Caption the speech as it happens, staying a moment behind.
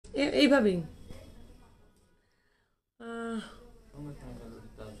এইভাবেই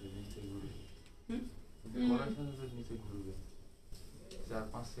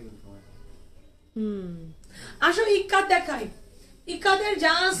আসো ইক্কাত দেখাই ইক্কাতের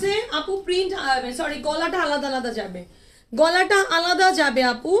যা আছে আপু প্রিন্ট সরি গলাটা আলাদা আলাদা যাবে গলাটা আলাদা যাবে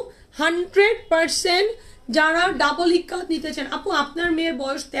আপু 100% যারা ডাবল ইক্কাত নিতে চান আপু আপনার মেয়ের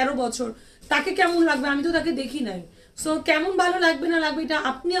বয়স 13 বছর তাকে কেমন লাগবে আমি তো তাকে দেখি নাই সো কেমন ভালো লাগবে না লাগবে এটা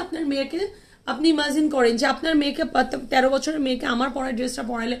আপনি আপনার মেয়েকে আপনি ইমাজিন করেন যে আপনার মেয়েকে 13 বছরের মেয়েকে আমার পরা ড্রেসটা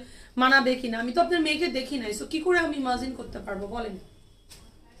পরাইলে মানাবে কিনা আমি তো আপনার মেয়েকে দেখি নাই সো কি করে আমি ইমাজিন করতে পারবো বলেন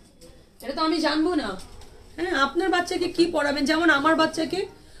এটা তো আমি জানবো না হ্যাঁ আপনার বাচ্চাকে কি পরাবেন যেমন আমার বাচ্চাকে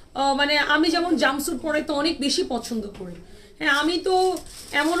মানে আমি যেমন জাম্পস্যুট পরাইতে অনেক বেশি পছন্দ করি হ্যাঁ আমি তো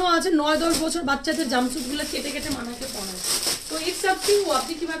এমনও আছে 9-10 বছর বাচ্চাদের জাম্পস্যুট গুলো কেটে কেটে মানাকে পরাই তো ইটস আপ টু ইউ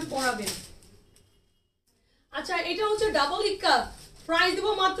আপনি কিভাবে পরাবেন আচ্ছা এটা হচ্ছে ডাবল ইক্কাত প্রাইস দেব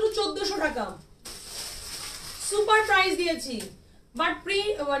মাত্র 1400 টাকা সুপার প্রাইস দিয়েছি বাট প্রি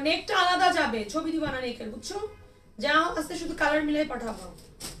নেকটা আলাদা যাবে ছবি দিবা না নেকের বুঝছো যা আছে শুধু কালার মিলাই পাঠাবো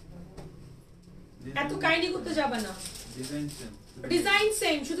এত কাইন্ডলি করতে যাবে না ডিজাইন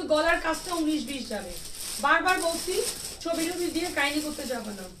সেম শুধু গলার কাজটা 19-20 যাবে বারবার বলছি ছবি টবি দিয়ে কাইন্ডলি করতে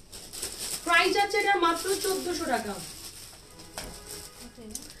যাবে না প্রাইস আছে এটা মাত্র 1400 টাকা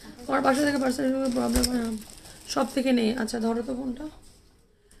তোমার বাসা থেকে পার্সোনাল প্রবলেম হয় সব থেকে নেই আচ্ছা ধরো তো ফোনটা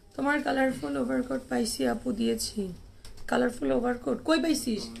তোমার কালারফুল ওভারকোট পাইছি আপু দিয়েছি কালারফুল ওভারকোট কই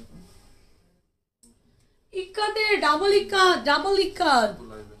পাইছিস ইক্কাতে ডাবল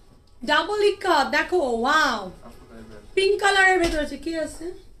ইক্কাত দেখো ওয়াও পিঙ্ক কালারের ভেতরে আছে কি আছে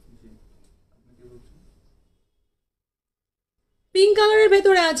পিঙ্ক কালারের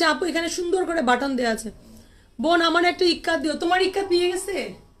ভেতরে আছে আপু এখানে সুন্দর করে বাটন দেয়া আছে বোন আমার একটা ইক্কাত দিও তোমার ইক্কাত নিয়ে গেছে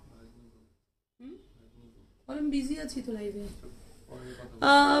আমি বিজি আছি তো লাইভে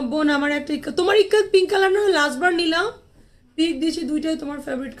বোন আমার একটা ইক্কাত তোমার ইক্কাত পিঙ্ক কালার না লাস্ট বার নিলাম পিক দিয়েছি দুইটাই তোমার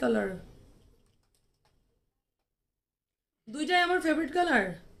ফেভারিট কালার দুইটাই আমার ফেভারিট কালার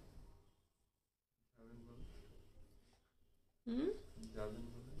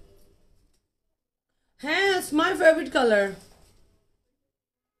হ্যাঁ it's my favourite colour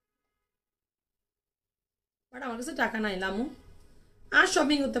but আমার কাছে টাকা নাই লামু আর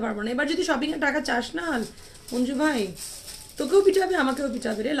শপিং করতে পারবো না এবার যদি শপিং এর টাকা চাস না মঞ্জু ভাই তোকেও পিটাবে আমাকেও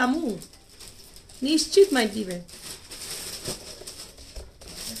পিটাবে রে লামু নিশ্চিত মাই দিবে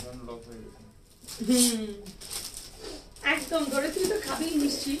একদম ধরে তুই তো খাবি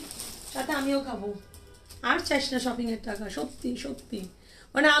নিশ্চিত সাথে আমিও খাবো আর চাস না শপিং এর টাকা সত্যি সত্যি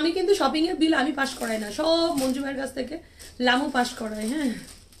মানে আমি কিন্তু শপিং এর বিল আমি পাস করাই না সব মঞ্জু ভাইয়ের কাছ থেকে লামু পাস করাই হ্যাঁ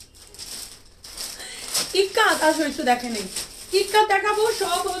ইক্কাত আসো একটু দেখে নেই ইক্কাত দেখাবো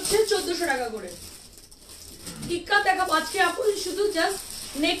সব হচ্ছে 1400 টাকা করে ইক্কাত দেখাবো আজকে আপু শুধু জাস্ট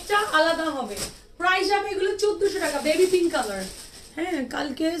নেকটা আলাদা হবে প্রাইস হবে এগুলো 1400 টাকা বেবি পিঙ্ক কালার হ্যাঁ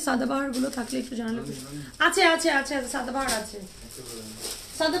কালকে সাদাবাহার গুলো থাকলে একটু জানালে আছে আছে আছে সাদাবাহার আছে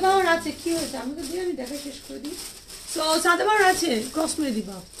সাদাবাহার আছে কি হয়েছে আমাকে দিয়ে আমি দেখা শেষ করে দিই সো সাদাবাহার আছে ক্রস মেরে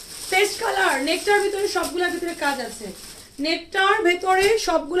দিবা পেস্ট কালার নেকটার ভিতরে সবগুলোর ভিতরে কাজ আছে নেকটার ভিতরে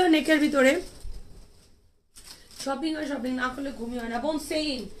সবগুলো নেকের ভিতরে শপিং আর শপিং না করলে ঘুমই হয় না বোন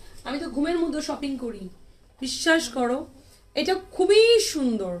সেইম আমি তো ঘুমের মধ্যে শপিং করি বিশ্বাস করো এটা খুবই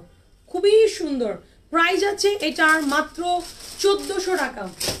সুন্দর প্রাইস আছে এটার মাত্র 1400 টাকা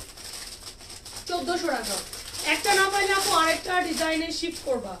 1400 টাকা একটা না পাইলে আপু আরেকটা ডিজাইনে শিফট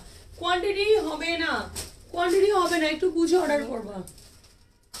করবা কোয়ান্টিটি হবে না একটু বুঝে অর্ডার করবা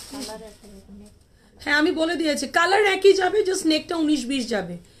হ্যাঁ আমি বলে দিয়েছি কালার একই যাবে জাস্ট নেকটা 19-20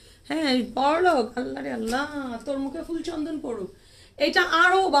 যাবে হ্যাঁ বড়লোক আল্লাহ রে আল্লাহ তোর মুখে ফুল চন্দন পড়ুক এটা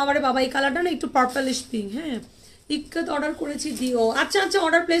আরো বাবারে বাবা এই কালারটা না একটু পার্পলিশ পিঙ্ক হ্যাঁ ইক্কাত অর্ডার করেছি দিও আচ্ছা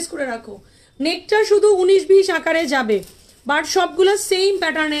অর্ডার প্লেস করে রাখো নেকটা শুধু 19-20 আকারে যাবে বাট সবগুলো সেম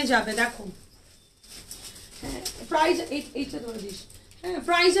প্যাটার্নে যাবে দেখো হ্যাঁ প্রাইস এইটা ধরে দিস হ্যাঁ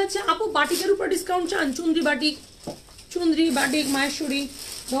প্রাইস আছে আপু বাটিকের উপর ডিসকাউন্ট চান চুন্দ্রি বাটিক মাহেশ্বরী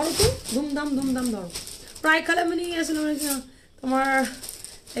ধরো তো ধুমধাম ধরো প্রায় খালা মানে আসলে তোমার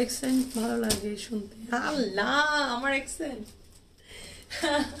অ্যাকসেন্ট ভালো লাগে শুনতে আল্লাহ আমার অ্যাকসেন্ট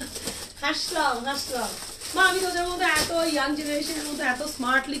হাসলাম মা আমি তোদের মধ্যে এত ইয়াং জেনারেশনের মধ্যে এত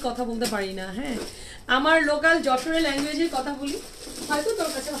স্মার্টলি কথা বলতে পারি না হ্যাঁ আমার লোকাল যশোরের ল্যাঙ্গুয়েজে কথা বলি হয়তো তোর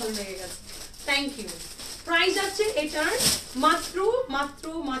কাছে ভালো লেগে গেছে থ্যাংক ইউ প্রাইস আছে এটার মাত্র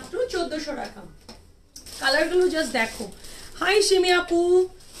 1400 টাকা কালারগুলো জাস্ট দেখো হাই সিমি আপু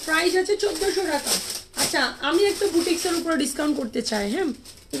প্রাইস আছে 1400 টাকা আচ্ছা আমি একটা বুটিক্সের উপর ডিসকাউন্ট করতে চাই হ্যাঁ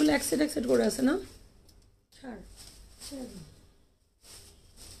এগুলো অ্যাকসেপ্ট করে আছে না ছাড়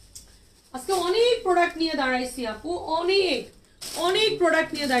আজকে অনেক প্রোডাক্ট নিয়ে দাঁড়াইছি আপু অনেক অনেক প্রোডাক্ট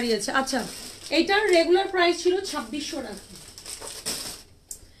নিয়ে দাঁড়িয়েছে। আচ্ছা এটার রেগুলার প্রাইস ছিল 2600 টাকা।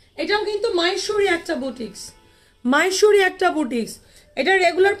 এটাও কিন্তু মাইশোরি একটা বুটিক্স, মাইশোরি একটা বুটিক্স। এটার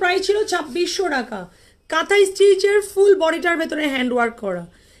রেগুলার প্রাইস ছিল 2600 টাকা। কাঁথা স্টিচের ফুল বডিটার ভেতরে হ্যান্ডওয়ার্ক করা,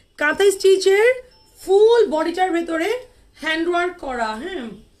 কাঁথা স্টিচের ফুল বডিটার ভেতরে হ্যান্ডওয়ার্ক করা। হ্যাঁ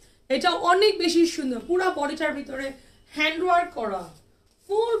এটা অনেক বেশি সুন্দর, পুরো বডিটার ভিতরে হ্যান্ডওয়ার্ক করা,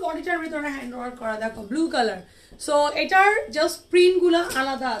 ফুল বডিটার ভিতরে হ্যান্ডওয়ার্ক করা। দেখো ব্লু কালার। সো এটার জাস্ট প্রিন্টগুলো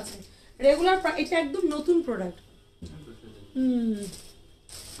আলাদা আছে। রেগুলার এটা একদম নতুন প্রোডাক্ট।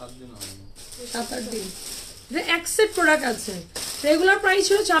 7-8 দিন এক সেট প্রোডাক্ট আছে। রেগুলার প্রাইস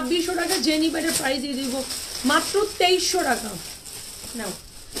ছিল 2600 টাকা, জেনি প্যাডের প্রাইস দিয়ে দিব মাত্র 2300 টাকা। নাও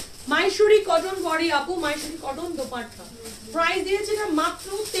মাইশোরি কটন বডি আপু, মাইশোরি কটন দোপাট্টা প্রাইস দিয়েছে এটা মাত্র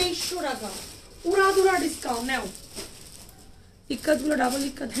 2300 টাকা, পুরা ডিসকাউন্ট। নাও ইক্কাত গুলো ডাবল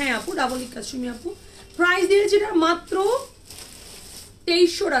ইক্কাত, হ্যাঁ আপু ডাবল ইক্কাত সুমি আপু। প্রাইস দিয়েছে এটা মাত্র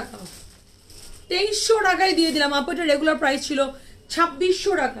 2300 টাকা, 2300 টাকায় দিয়ে দিলাম আপু। এটা রেগুলার প্রাইস ছিল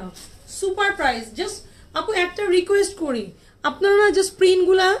 2600 টাকা, সুপার প্রাইস। জাস্ট আপু একটা রিকোয়েস্ট করি, আপনারা না জাস্ট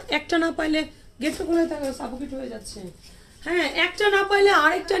প্রিন্টগুলা একটা না পাইলে গেটটা খুলে থাকে সাপোকেট হয়ে যাচ্ছে। হ্যাঁ একটা না পাইলে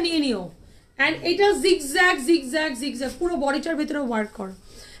আরেকটা নিয়ে নিও। অ্যান্ড এটা জিগজ্যাগ জিগজ্যাগ জিগজ্যাগ পুরো বডিটার ভিতরে ওয়ার্ক করা।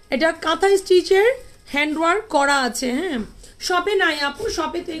 এটা কাঁথা স্টিচের হ্যান্ড ওয়ার্ক করা আছে। হ্যাঁ শপে নাই আপু,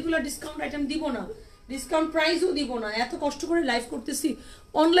 শপে তো এগুলো ডিসকাউন্ট আইটেম দিব না, ডিসকাউন্ট প্রাইসও দিব না। এত কষ্ট করে লাইভ করতেছি,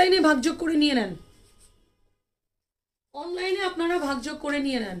 অনলাইনে ভাগযোগ করে নিয়ে নেন, অনলাইনে আপনারা ভাগযোগ করে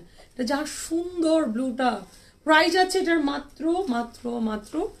নিয়ে নেন। এটা যা সুন্দর ব্লুটা, প্রাইস আছে এটার মাত্র মাত্র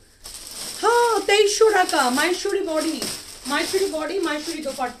মাত্র হ্যাঁ 2300 টাকা। মাইশোরি বডি, মাইশোরি বডি, মাইশোরি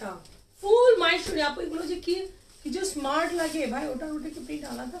দোপাট্টা ফুল মাইশোরি আপু। এগুলো যে কি কি যে স্মার্ট লাগে ভাই, ওটা কি প্রিন্ট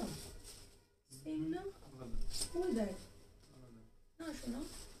আলাদা সেম না? ওই দেখ না শোনো,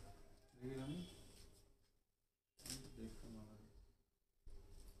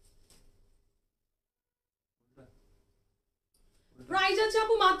 প্রাইস আছে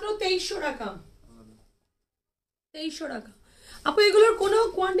আপু মাত্র 2300 টাকা, 2300 টাকা আপু। এগুলোর কোনো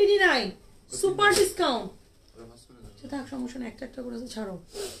কোয়ান্টিটি নাই, সুপার ডিসকাউন্ট। থাক সমস্যা না, একটা একটা করে ছাড়ো।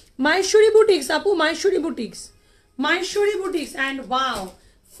 মাইশোরি বুটিক্স আপু, Mysori boutiques, Mysori boutiques. And wow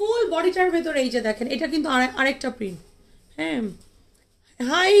ফুল বডিটার ভেতরে এই যে দেখেন, এটা কিন্তু আরেকটা প্রিন্ট। হ্যাঁ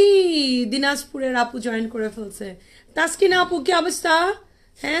হাই দিনাজপুরের আপু জয়েন করে ফেলছে। তাসকিনা আপু কি অবস্থা?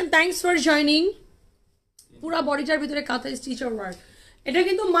 হ্যাঁ থ্যাংকস ফর জয়নিং। পুরা বডিটার ভিতরে কাঁথা স্টিচার ওয়ার্ক। এটা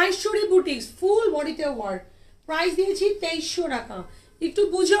কিন্তু মাইশোরি বুটিক্স ফুল বডিতে ওয়ার্ক। প্রাইস দিয়েছি 2300 টাকা। একটু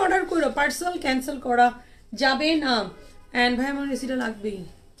বুঝে অর্ডার করো, পার্সেল ক্যান্সেল করা যাবে না। অ্যান্ড ভাই আমার রেসিটা লাগবেই।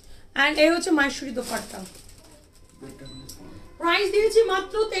 অ্যান্ড এই হচ্ছে মাইশোরি দোপাট্টা, প্রাইস দিয়েছি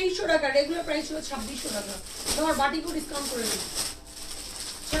মাত্র 2300 টাকা। রেগুলার প্রাইস ছিল 2600 টাকা। তোমার বাটিকো ডিসকাউন্ট করে দিই।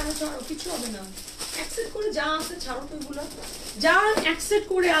 ছাড়ো ছাড়ো, কিছু হবে না, অ্যাকসেপ্ট করে যা আছে ছাড়ো তো। এগুলো যা অ্যাকসেপ্ট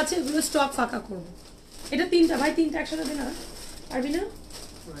করে আছে এগুলো স্টক ফাঁকা করবো। এটা তিনটা ভাই, তিনটা একসাথে দে না, পারবি না?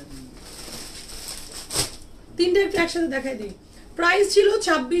 তিনটা একটু একসাথে দেখাই দিই। প্রাইস ছিল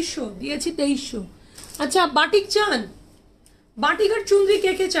 2600, দিয়েছি 2300। আচ্ছা বাটিক চান, বাটিক আর চুনরি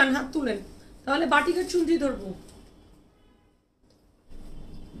কে কে চান হাত তুলেন, তাহলে বাটিক আর চুনরি ধরবো।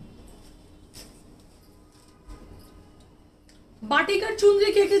 বাটিক আর চুনরি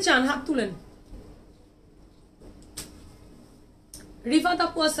কে কে চান হাত তুলেন। রিফাত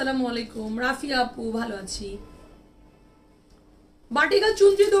আপু আসসালামু আলাইকুম। রাফিয়া আপু ভালো আছি। বাটিক আর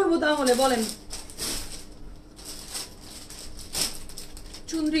চুনরি ধরবো তাহলে বলেন।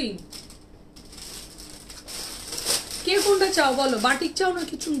 চুনরি কে কোনটা চাও বলো, বাটিক চাও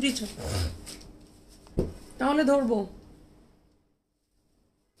নাকি চুনরি চাও? তাহলে ধরবো।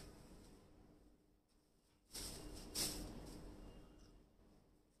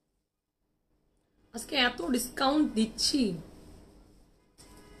 আজকে এত ডিসকাউন্ট দিচ্ছি,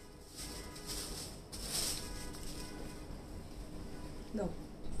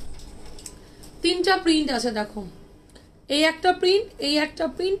 তিনটা প্রিন্ট আছে দেখো, এই একটা প্রিন্ট, এই একটা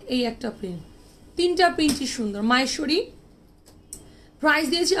প্রিন্ট, এই একটা প্রিন্ট, তিনটা প্রিন্টই সুন্দর। মাইশোরি প্রাইস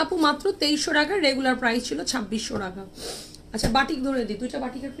দিয়েছি আপু মাত্র 2300 টাকা। রেগুলার প্রাইস ছিল 2600 টাকা। আচ্ছা বাটিক ধরে দিই, দুইটা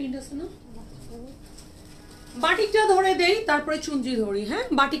বাটিকের প্রিন্ট আছে না, বাটিকটা ধরে দেই তারপরে চুনরি ধরি। হ্যাঁ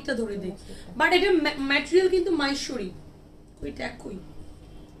বাটিকটা ধরে দেই, বাট এটা ম্যাটেরিয়াল কিন্তু মাইশোরি। ওই ট্যাগ কই,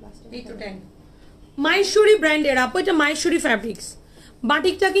 এই তো ট্যাগ মাইশোরি ব্র্যান্ডের আপু। এটা মাইশোরি ফ্যাব্রিক্স,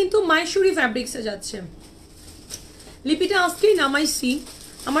 বাটিকটা কিন্তু মাইশোরি ফ্যাব্রিক্সে যাচ্ছে। লিপিটা আজকেই নামাইছি,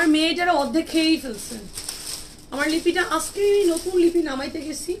 আমার মেয়েটারা অর্ধেক খেয়েই ফেলছে। আমার লিপিটা আজকেই নতুন লিপি নামাইতে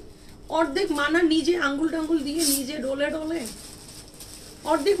গেছি, অর্ধেক মানা নিজে আঙ্গুল টাঙ্গুল দিয়ে নিজে ডলে ডলে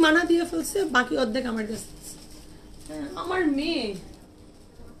অর্ধেক মানা দিয়ে ফেলছে, বাকি অর্ধেক আমার কাছে। আমার মেয়ে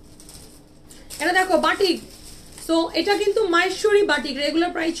এটা দেখো বাটিক। সো সো এটা কিন্তু মাহেশ্বরী বাটিক,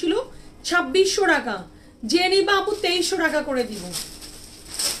 রেগুলার প্রাইস ছিল 2600 টাকা, যে নিবা আপু 2300 টাকা করে দিব।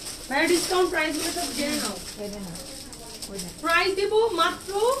 ভাইয়া ডিসকাউন্ট প্রাইস গুলো সব জেনে নাও, প্রাইস দেব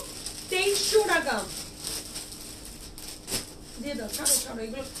মাত্র 2300 টাকা। দিয়ে দাও, ছাড়ো ছাড়ো,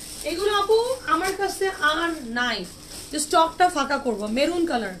 এগুলো আপু আমার কাছে আর নাই, যে স্টকটা ফাঁকা করবো। মেরুন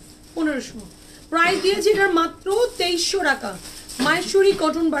কালার 1500, প্রাইস দিয়েছি এটার মাত্র 2300 টাকা। মাহেশ্বরী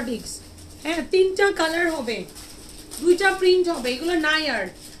কটন বাটিক্স, হ্যাঁ 3টা কালার হবে, 2টা প্রিন্ট হবে, এগুলো নাই আর।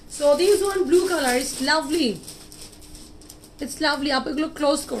 So this one blue colour is lovely, it's lovely. আপু এগুলো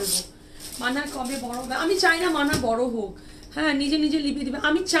ক্লোজ করবো। মানা কবে বড় হবে? আমি চাই না মানা বড় হোক, হ্যাঁ নিজে নিজে লিপি দিবে,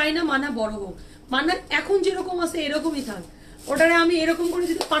 আমি চাই না মানা বড় হোক। মানা এখন যেরকম আছে এরকমই থাক। ওটারে আমি এরকম করে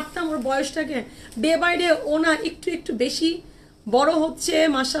যদি পারতাম ওর বয়সটাকে, ডে বাই ডে ও না একটু একটু বেশি বড় হচ্ছে,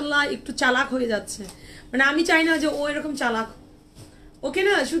 মাশাল্লাহ একটু চালাক হয়ে যাচ্ছে। মানে আমি চাই না যে ও এরকম চালাক। ওকে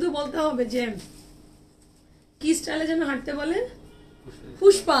না শুধু বলতে হবে যে কি স্টাইলে যেন হাঁটতে বলে,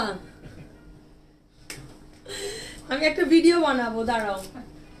 পুষ্পা। আমি একটা ভিডিও বানাবো, দাঁড়াও।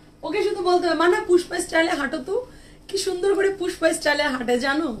 ওকে শুধু বলতে হবে মানা পুষ্পা স্টাইলে হাঁটো তো, কি সুন্দর করে পুষ্পা স্টাইলে হাঁটে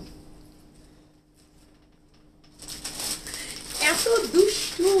জানো, এত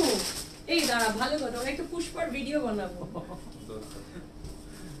দুষ্টু। এই দাঁড়া, ভালো কথা, একটা পুষ্পার ভিডিও বানাবো,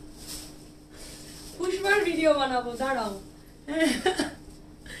 পুষ্পার ভিডিও বানাবো, দাঁড়াও।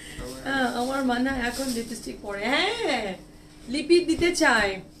 হ্যাঁ আমার মানা এখন লিপস্টিক পরে, হ্যাঁ লিপি দিতে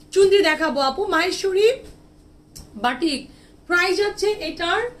চায়। চুন্দি দেখাবো আপু, মাহেশ্বরী বাটিক, প্রাইস আছে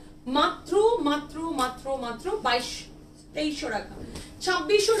এটার মাত্র মাত্র মাত্র মাত্র 2300 টাকা।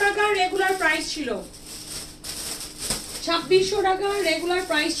 2600 টাকা রেগুলার প্রাইস ছিল, 2600 টাকা রেগুলার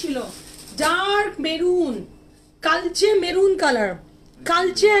প্রাইস ছিল। ডার্ক মেরুন, কালচে মেরুন কালার,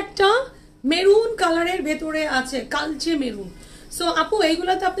 কালচে একটা মেরুন কালারের ভেতরে আছে, কালচে মেরুন। সো আপু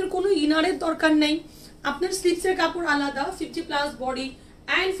এইগুলাতে আপনার কোনো ইনারের দরকার নেই, আপনার স্লিপসের কাপড় আলাদা, 50+ বডি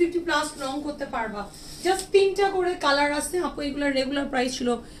এন্ড 50+ লং করতে পারবা। জাস্ট 3টা করে কালার আছে আপু। এগুলোর রেগুলার প্রাইস ছিল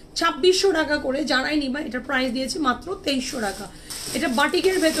 2600 টাকা করে, জানাই নিবা। এটার প্রাইস দিয়েছি মাত্র 2300 টাকা। এটা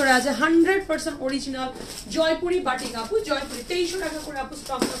বাটিকের ভেতরে আছে, 100% অরিজিনাল জয়পুরি বাটিক আপু, জয়পুরি। 2300 টাকা করে আপু,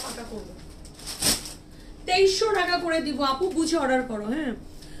 স্টকটা ফাঁকা করবো, 2300 টাকা করে দিব আপু, বুঝে অর্ডার করো। হ্যাঁ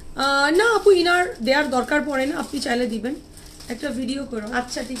না আপু ইনার দেওয়ার দরকার পড়ে না, আপনি চাইলে দিবেন, একটা ভিডিও করো।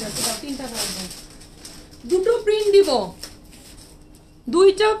 আচ্ছা ঠিক আছে, 3টা করবো, 2টো প্রিন্ট দিব,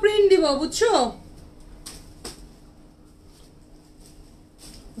 2টা প্রিন্ট দিব, বুঝছো,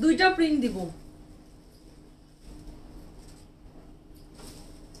 2টা প্রিন্ট দিব।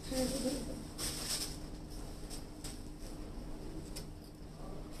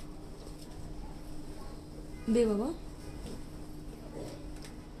 দে বাবা,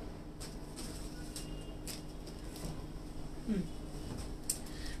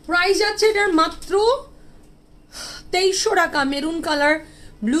 প্রাইস আছে এটার মাত্র 2300 টাকা। Maroon colour,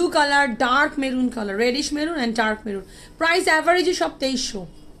 blue colour, dark maroon colour, radish maroon and dark maroon. Price অ্যাভারেজে সব 2300।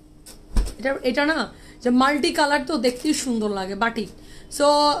 এটা না যে মাল্টি কালার তো দেখতেই সুন্দর লাগে বাটিক। সো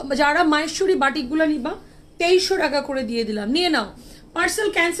যারা মাহেশ্বরী বাটিকগুলো নিবা 2300 টাকা করে দিয়ে দিলাম, নিয়ে নাও। পার্সেল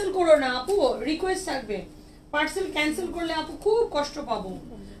ক্যান্সেল করো না আপু, রিকোয়েস্ট থাকবে, পার্সেল ক্যান্সেল করলে আপু খুব কষ্ট পাবো।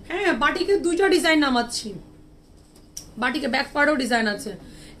 হ্যাঁ বাটিকে 2টা ডিজাইন নামাচ্ছি, বাটিকে ব্যাক পার্টও ডিজাইন আছে।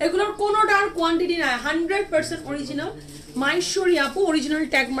 এগুলোর কোনোটার কোয়ান্টিটি নাই, 100% অরিজিনাল মাহেশ্বরী আপু। অরিজিনাল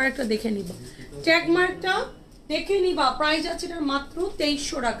ট্যাগ মার্কটা দেখে নিবা, ট্যাগ মার্কটা দেখে নিবা। প্রাইস আছে এটার মাত্র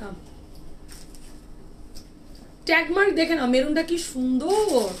 2300 টাকা। ট্যাগ মার্ক দেখে নাও, মেরুনটা কি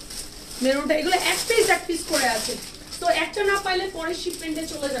সুন্দর, মেরুনটা। এগুলো এক পিস করে আছে, তো একটা না পাইলে পরের শিপমেন্টে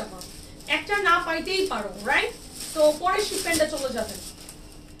চলে যাবা, একটা না পাইতেই পারো, রাইট? তো পরের শিপমেন্টে চলে যাবে,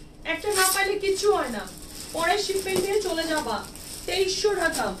 একটা না পাইলে কিছু হয় না, পরের শিপমেন্টে চলে যাবা। 2300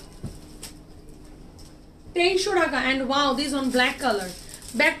 টাকা, 2300 টাকা। And wow, this on black colour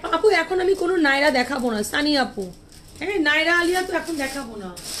back আপু। এখন আমি কোনো নাইরা দেখাবো না, সানি আপু। হ্যাঁ নাইরা আলিয়া তো এখন দেখাবো না,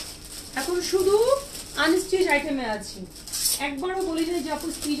 এখন শুধু আনস্টিচ আইটেমে আছি। একবারও বলি না যে আপু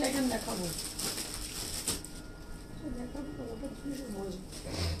স্টিচ আইটেম দেখাবো।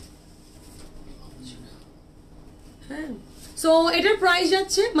 হ্যাঁ সো এটার প্রাইস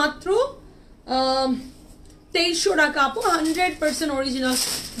যাচ্ছে মাত্র 2300 টাকা আপু। 100% অরিজিনাল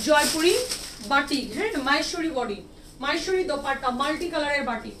জয়পুরি বাটিক। হ্যাঁ মাহেশ্বরী বডি, মাহেশ্বরী দোপাট্টা, মাল্টি কালারের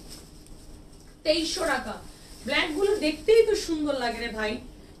বাটিক, 2300 টাকা। ব্ল্যাক গুলো দেখতেই তো সুন্দর লাগে রে ভাই,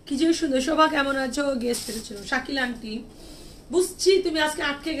 কি যে সুন্দর। শোভা কেমন আছো? গেস্ট এসেছিল শাকিল আন্টি। বুঝছি তুমি আজকে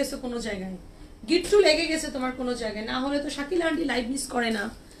আটকে গেছো কোনো জায়গায়, গিট্টু লেগে গেছে তোমার কোনো জায়গায়, না হলে তো শাকিল আন্টি লাইভ মিস করে না।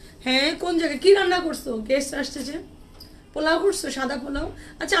 হ্যাঁ কোন জায়গায় কি রান্না করছো? গেস্ট আসছে যে পোলাও করছো, সাদা পোলাও।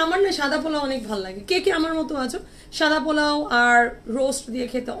 আচ্ছা আমার না সাদা পোলাও অনেক ভালো লাগে, কে কে আমার মতো আছো? সাদা পোলাও আর রোস্ট দিয়ে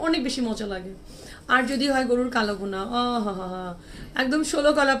খেতে অনেক বেশি মজা লাগে। আর যদি হয় গরুর কালো ভুনা, একদম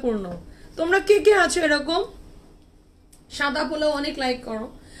 16 কলা পূর্ণ। তোমরা কে কে আছো এরকম? সাদা পোলাও অনেক লাইক করো।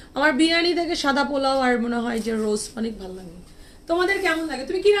 আমার বিরিয়ানি থেকে সাদা পোলাও আর মনে হয় যে রোস্ট অনেক ভালো লাগে। তোমাদের কেমন লাগে?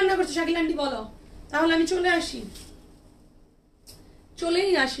 তুমি কি রান্না করছো শাকিল আন্টি বলো, তাহলে আমি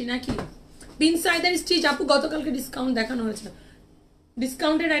চলেই আসি নাকি? বিনসাইডার স্টিচ আপু গতকালকে ডিসকাউন্ট দেখানো হয়েছে,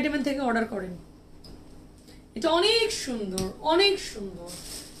 ডিসকাউন্টেড আইটেমের থেকে অর্ডার করেন। এটা অনেক সুন্দর, অনেক সুন্দর,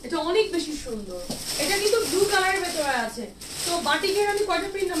 এটা অনেক বেশি সুন্দর। এটা কিন্তু ব্লু কালারের ভেতরে আছে। তো বাটিকের আমি কয়টা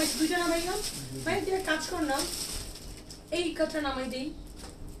প্রিন্ট নামাইছি? 2টা নামাইলাম। ভাই তুই এক কাজ কর না, এই কাটটা নামাই দেই।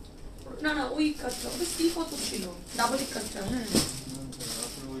 না না ওই কাটটা, ওটা কি কত ছিল, ডাবল কাটটা। হ্যাঁ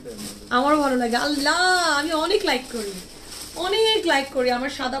আমারও ভালো লাগে। আল্লাহ আমি অনেক লাইক করি,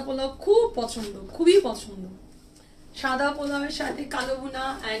 আমার সাদা পোলাও খুব পছন্দ, খুবই পছন্দ। সাদা পোলাওয়ের সাথে কালো ভুনা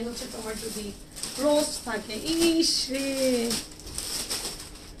এন্ড হচ্ছে তোমার যদি রোস্ট থাকে, ইস রে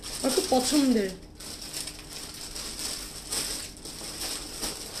আমার খুব পছন্দের।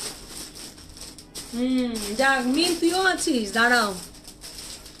 যাক মিন তুইও আছিস, দাঁড়াও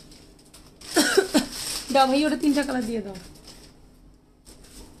দাও ভাই ওটা 3টা কালার দিয়ে দাও।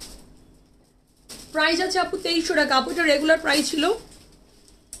 প্রাইস আছে আপু 2300 টাকা। আপু এটা রেগুলার প্রাইস ছিল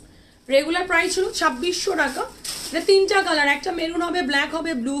 2600 টাকা। এটা 3টা কালার, একটা মেরুন হবে, ব্ল্যাক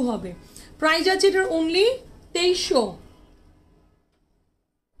হবে, ব্লু হবে। প্রাইস আছে এটার অনলি 2300।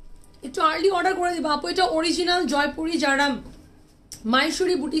 একটু আর্লি অর্ডার করে দিবা আপু। এটা অরিজিনাল জয়পুরি, যারা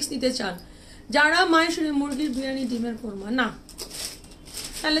মাহেশ্বরী বুটিক্স নিতে চান, যারা মাহেশ্বরী মুরগির বিরিয়ানি ডিমের কোরমা না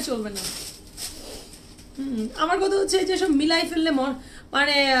তাহলে চলবে না। আমার কথা হচ্ছে যে সব মিলাই ফেললে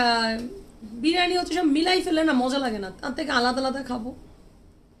মানে বিরিয়ানি হচ্ছে সব মিলাই ফেললে না মজা লাগে না, তার থেকে আলাদা আলাদা খাবো,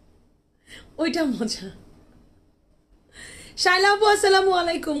 ওইটা মজা। শাইলা আপু আসসালামু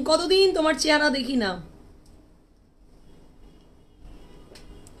আলাইকুম, কতদিন তোমার চেহারা দেখি না,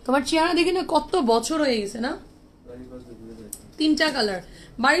 কত বছর হয়ে গেছে না। 3টা কালার,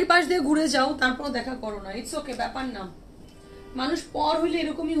 বাড়ির পাশ দিয়ে ঘুরে যাও তারপর দেখা করো না, ইটস ওকে, ব্যাপার না। মানুষ পর হইলে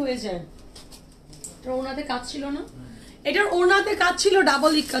এরকমই হয়ে যায়। এটার ওড়নাতে কাজ ছিল না, এটার ওড়নাতে কাজ ছিল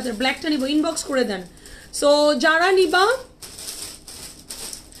ডাবল ইক্কাতের। ব্ল্যাকটা নিব, ইনবক্স করে দেন। সো যারা নিবা,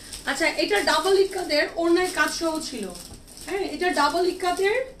 আচ্ছা এটা ডাবল ইক্কাতের ওড়নায় কাজ সহ ছিল। হ্যাঁ এটা ডাবল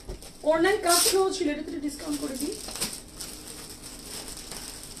ইক্কাতের ওড়নায় কাজ সহ ছিল। এটাতে ডিসকাউন্ট করে দিই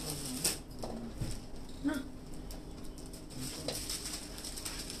না,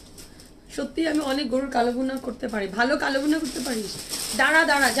 সত্যি আমি অনেক গরুর কালো ভুনা করতে পারি, ভালো কালো ভুনা করতে পারিস।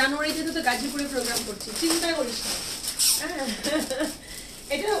 দাঁড়া জানুয়ারিতে তো গাজীপুরে প্রোগ্রাম করছি, চিন্তা করিস না।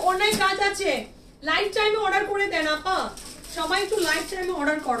 এটা অনেক কাজ আছে, লাইফ টাইমে অর্ডার করে দেন আপা, সবাই একটু লাইফ টাইমে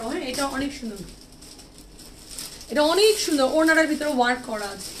অর্ডার করো। হ্যাঁ এটা অনেক সুন্দর, এটা অনেক সুন্দর। ওড়নাটার ভিতরে ওয়ার্ক করা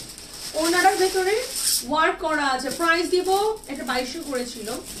আছে, ওড়নাটার ভিতরে ওয়ার্ক করা আছে। প্রাইস দিব, এটা 2200 করেছিল,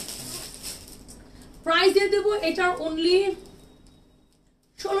 প্রাইস দিয়ে দেবো এটার অনলি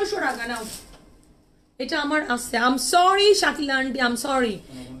 1600 টাকা। নাও এটা আমার আছে, আম সরি শাকিলা আন্টি, আম সরি,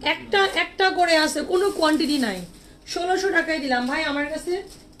 একটা করে আছে, কোনো কোয়ান্টিটি নাই। 1600 টাকায় দিলাম ভাই। আমার কাছে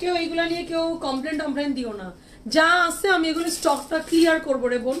কেউ এইগুলা নিয়ে কেউ কমপ্লেন দিও না, যা আছে আমি এগুলো স্টকটা ক্লিয়ার করবো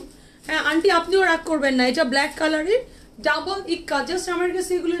রে বোন। হ্যাঁ আন্টি আপনিও রাগ করবেন না, এটা ব্ল্যাক কালারের ডাবল ইক্কা, জাস্ট আমার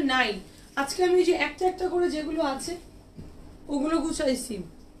কাছে এগুলো নাই। আজকে আমি যে একটা করে যেগুলো আছে ওগুলো গুছাইছি।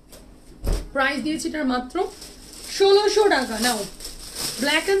 প্রাইস দিয়েছি এটার মাত্র 1600 টাকা। নাও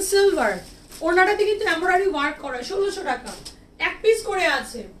ব্ল্যাক এন্ড সিলভার, ওনাটাতে কিন্তু এমব্রয়ডারি ওয়ার্ক করা, 1600 টাকা, এক পিস করে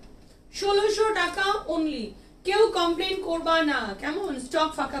আছে, 1600 টাকা অনলি। কেউ কমপ্লেন করবা না, কেমন? স্টক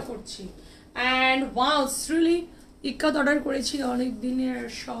ফাঁকা করছি। And wow really ikat order করেছি, অনেক দিনের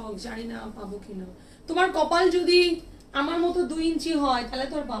শখ, জানি না পাবো কিনা। তোমার কপাল যদি আমার মতো 2 ইঞ্চি হয় তাহলে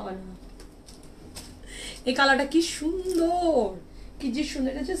তো আর পাবা না। এই কালারটা কি সুন্দর, কি যে সুন্দর,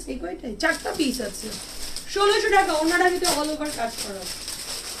 এটা জাস্ট এটাই 4টা পিস আছে, 1600 টাকা। ওনাটা ভিতরে অল ওভার কাজ করা,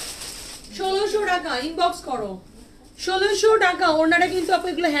 1600 টাকা। ইনবক্স করো, 1600 টাকা। ওনাটা কিন্তু আপু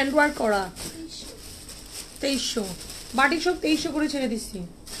এগুলো হ্যান্ড ওয়ার্ক করা। 2300 বাটিক সব 2300 করে ছেড়ে দিচ্ছি।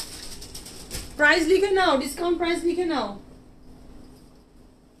 প্রাইস লিখে নাও, ডিসকাউন্ট প্রাইস লিখে নাও।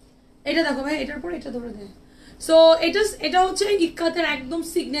 এটা দেখো ভাই, এটার পর এটা ধরে দেয়। সো এটা হচ্ছে ইক্কাতের একদম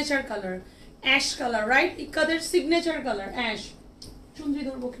signature colour, ash colour, right? ইক্কাতের signature colour ash. Chunri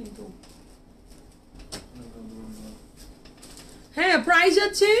ধরবো কিন্তু। হ্যাঁ প্রাইস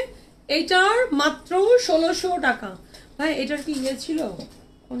আছে এটার মাত্র 1600 টাকা। ভাই এটার কি ইয়ে ছিল,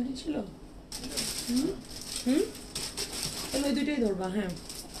 কোনটি ছিল? তাহলে ওই দুইটাই ধরবা। হ্যাঁ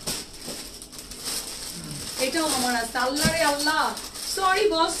এটাও আমার আছে। আল্লাহ রে আল্লাহ, সরি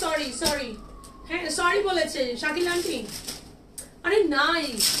বস, সরি। হ্যাঁ সরি বলেছে শাকিল আন্টি। আরে নাই,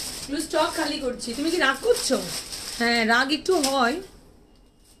 স্টক খালি করছি। তুমি কি রাগ করছো? হ্যাঁ রাগ একটু হয়।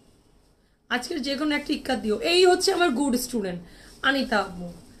 আজকের যে কোনো একটা ইক্কাত দিও। এই হচ্ছে আমার গুড স্টুডেন্ট আনিতা আপু,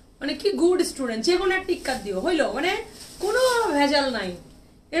 মানে কি গুড স্টুডেন্ট, যে কোনো একটা ইক্কাত দিও, হইলো, মানে কোনো ভেজাল নাই।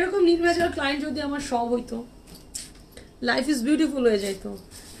 এরকম নির্ভেজাল ক্লায়েন্ট যদি আমার সব হইতো, লাইফ ইজ বিউটিফুল হয়ে যাইতো।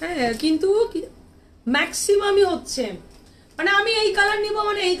 হ্যাঁ, কিন্তু ম্যাক্সিমামই হচ্ছে মানে আমি এই কালার নিব,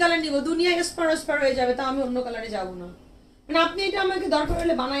 মানে এই কালার নিব, দুনিয়া এসপার হয়ে যাবে, তা আমি অন্য কালারে যাব না। মানে আপনি এটা আমাকে দরকার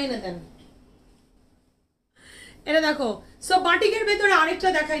হলে বানাই এনে দেন। এটা দেখো, সো বাটিকের ভেতরে আরেকটা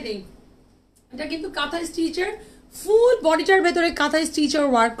দেখাই দেই, এটা কিন্তু কাঁথা স্টিচের, ফুল বডিটার ভেতরে কাঁথা স্টিচের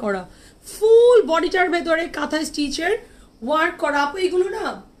ওয়ার্ক করা, ফুল বডিটার ভেতরে কাঁথা স্টিচের ওয়ার্ক করা। আপু এগুলো না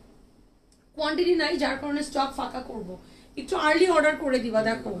কোয়ান্টিটি নাই, যার কারণে স্টক ফাঁকা করব, একটু আর্লি অর্ডার করে দিবা।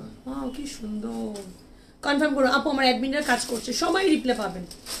 দেখো কি সুন্দর, কনফার্ম করো আপু, আমার অ্যাডমিনরা কাজ করছে, সবাই রিপ্লাই পাবেন।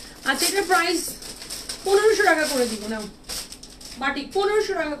 আচ্ছা, এটার প্রাইস 1500 টাকা করে দিব, নাও বাটিক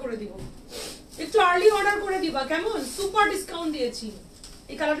 1500 টাকা করে দিব, একটু আর্লি অর্ডার করে দিবা, কেমন? সুপার ডিসকাউন্ট দিয়েছি,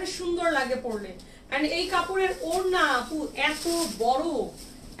 এই কালারটা সুন্দর লাগে পরলে। এন্ড এই কাপড়ের ওড়না আপু এত বড়,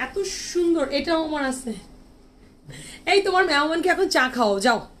 এত সুন্দর, এটাও আমার আছে। এই তোমার মেহমানকে এখন চা খাও,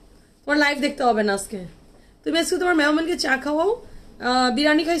 যাও, তোমার লাইভ দেখতে হবে না আজকে, তুমি আজকে তোমার মেহমানকে চা খাওয়াও,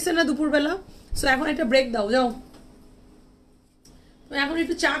 বিরিয়ানি খাইছে না দুপুরবেলা, সো এখন একটা ব্রেক দাও, যাও তুমি এখন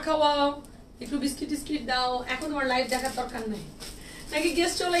একটু চা খাওয়াও, একটু বিস্কিট টিস্কিট দাও, এখন তোমার লাইভ দেখার দরকার নেই। নাকি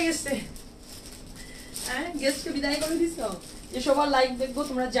গেস্ট চলে গেছে? হ্যাঁ, গেস্টকে বিদায় করে দিছ যে সবার লাইভ দেখবো,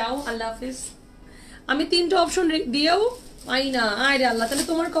 তোমরা যাও, আল্লাহ হাফিজ। আমি 3টা অপশন দিয়েও পাই না, আরে আল্লাহ, তাহলে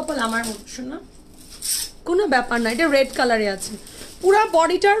তোমার কপাল আমার অপশন না, কোনো ব্যাপার না। এটা রেড কালারে আছে, পুরা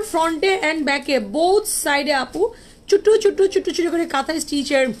বডিটার ফ্রন্টে এন্ড ব্যাকে বোথ সাইডে আপু ছোট ছোট ছোট ছোট করে কাঁথা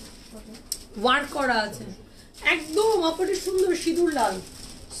স্টিচের ওয়ার্ক করা আছে, একদম আপনি সুন্দর সিঁদুর লাল,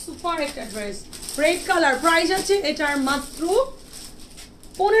 সুপার একটা ড্রেস, রেড কালার। প্রাইস আছে এটার মাত্র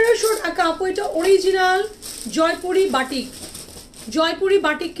 1500 টাকা আপু। এটা original Jaipuri batik, Jaipuri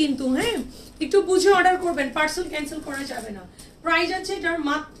batik কিন্তু, হ্যাঁ একটু বুঝে অর্ডার করবেন, পার্সেল ক্যান্সেল করা যাবে না। প্রাইস আছে এটার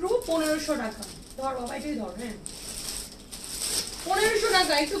মাত্র 1500 টাকা। ধর বাবা, এটাই ধর, হ্যাঁ 1500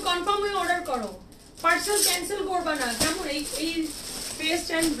 টাকা, একটু কনফার্ম হয়ে অর্ডার করো, পার্সেল ক্যান্সেল করবা না, কেমন? এই পেস্ট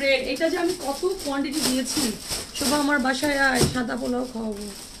এন্ড ব্রেড, এটা যে আমি কত কোয়ান্টিটি দিয়েছি, শোভা আমার বাসায় সাদা পোলাও খাওয়াবো,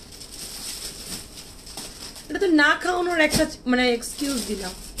 এটা তো না খাওয়ানোর একটা মানে এক্সকিউজ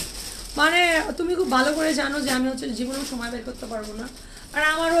দিলাম। মানে তুমি খুব ভালো করে জানো যে আমি হচ্ছে জীবনেও সময় বের করতে পারবো না, আর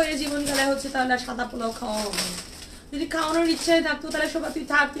আমারও এই জীবনকালে হচ্ছে তাহলে সাদা পোলাও খাওয়া হবে না। যদি খাওয়ানোর ইচ্ছাই থাকতো তাহলে শোভা তুই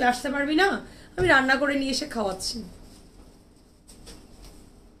থাক, তুই আসতে পারবি না, আমি রান্না করে নিয়ে এসে খাওয়াচ্ছি।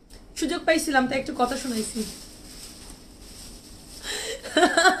 সুযোগ পাইছিলাম তাই একটু কথা শোনাইছি।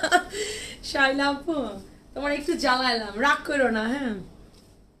 শাইলা আপু তোমার একটু জ্বালাইলাম, রাগ করো না, হ্যাঁ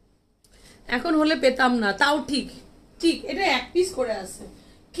এখন হলে পেতাম না, তাও ঠিক ঠিক, এটা এক পিস করে আছে,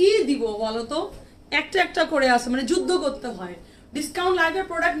 কি দিব বলো তো, একটা একটা করে আছে, মানে যুদ্ধ করতে হয়, ডিসকাউন্ট লাইভের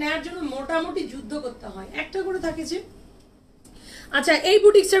প্রোডাক্ট নেওয়ার জন্য মোটামুটি যুদ্ধ করতে হয়, একটা করে থাকে যে। আচ্ছা, এই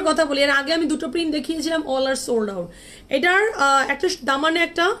বুটিক্সের কথা বলি, এর আগে আমি দুটো প্রিন্ট দেখিয়েছিলাম, অল আর সোল্ড আউট। এটার একটা দামানে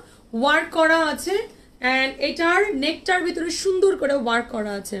একটা ওয়ার্ক করা আছে, এন্ড এটার নেকটার ভিতরে সুন্দর করে ওয়ার্ক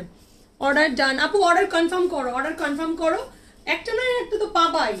করা আছে। অর্ডার ডান আপু, অর্ডার কনফার্ম করো, অর্ডার কনফার্ম করো, একটা নয় একটা তো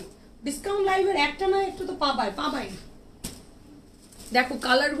পাবাই, ডিসকাউন্ট লাইভের একটা নয় একটা তো পাবাই। দেখো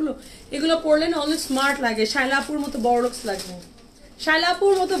কালার গুলো, এগুলো পরলে না অনেক স্মার্ট লাগে, শাইলাপুর মতো বড়লুকস লাগবে,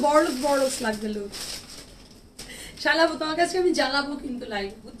 শাইলাপুর মতো বড়লুকস লাগবে লুক। শাইলাপু তোমার কাছে আমি জ্বালাবো কিন্তু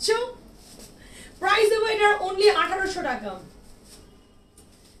লাইভ, বুঝছো? প্রাইস দেবো এটার অনলি 1800 টাকা,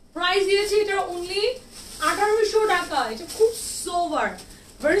 প্রাইস দিয়েছি এটার অনলি 1800 টাকা। এটা খুব সোভার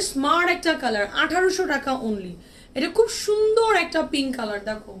ভেরি স্মার্ট একটা কালার, 1800 টাকা অনলি। এটা খুব সুন্দর একটা পিঙ্ক কালার,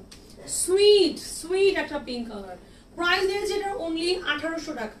 দেখো সুইট একটা পিঙ্ক কালার। প্রাইস দিয়েছে এটা অনলি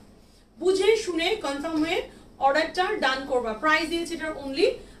 1800 টাকা, বুঝে শুনে কনফার্ম হয়ে অর্ডারটা ডান করবা। প্রাইস দিয়েছে এটা অনলি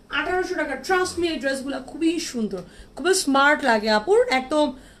 1800 টাকা। ট্রাস্ট মি, এই ড্রেসগুলো খুবই সুন্দর, খুবই স্মার্ট লাগে আপুর একদম।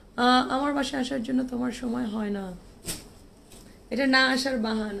 আমার বাসায় আসার জন্য তোমার সময় হয় না, এটা না আসার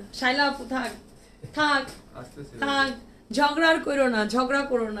বাহানা। শাইলা আপু থাক থাক থাক, ঝগড়া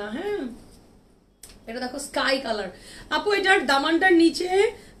করো না, হ্যাঁ। এটা দেখো স্কাই কালার আপু, এটার দামানটার নিচে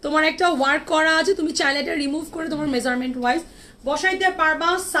তোমার একটা ওয়ার্ক করা আছে, তুমি চাইলে এটা রিমুভ করে তোমার মেজারমেন্ট ওয়াইজ বসাইতে পারবা।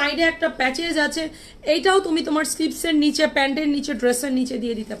 সাইডে একটা প্যাচেজ আছে, এইটাও তুমি তোমার স্লিপসের নিচে, প্যান্টের নিচে, ড্রেসের নিচে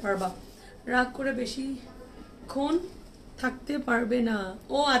দিয়ে দিতে পারবা। রাগ করে বেশিক্ষণ থাকতে পারবে না,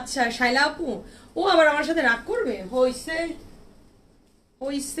 ও আচ্ছা শাইলা আপু, ও আবার আমার সাথে রাগ করবে,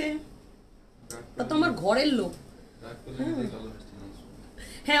 হইছে তোমার ঘরের লোক।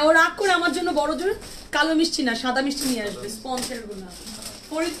 হ্যাঁ, ও রাগ করে আমার জন্য বড় জোর কালো মিষ্টি না সাদা মিষ্টি নিয়ে আসবে, স্পন্সের গুলা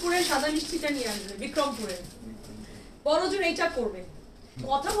ফরিদপুরের সাদা মিষ্টিটা নিয়ে আসবে, বিক্রমপুরে বড় জোর এইটা করবে,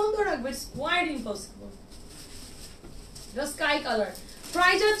 কথা বন্ধ রাখবে, it's quite impossible. Sky colour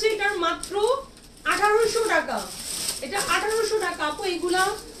price আছে এটার মাত্র 1800 টাকা। এটা 1800 টাকা আপু। এগুলা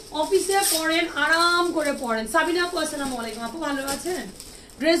অফিসে পরেন, আরাম করে পরেন। সাবিনা আপু আসসালামু আলাইকুম। আপু ভালো আছেন?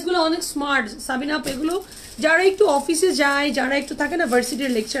 ড্রেসগুলো অনেক স্মার্ট সাবিনা আপু। এগুলো যারা একটু অফিসে যায়, যারা একটু থাকে না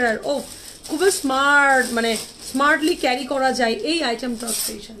ভার্সিটির লেকচারার, ও খুবই স্মার্ট, মানে স্মার্টলি ক্যারি করা যায় এই আইটেমটা।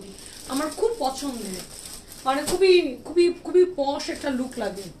 স্পেশালি আমার খুব পছন্দের, মানে খুবই খুবই খুবই পশ একটা লুক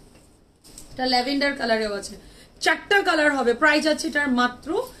লাগে। এটা ল্যাভেন্ডার কালারেও আছে, 4টা কালার হবে। প্রাইস আছে এটার মাত্র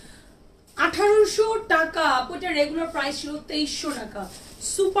 1800 টাকা আপু। এটা রেগুলার প্রাইস ছিল 2300 টাকা,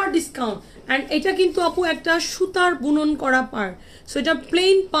 সুপার ডিসকাউন্ট। অ্যান্ড এটা কিন্তু আপু একটা সুতার বুনন করা পার, সো এটা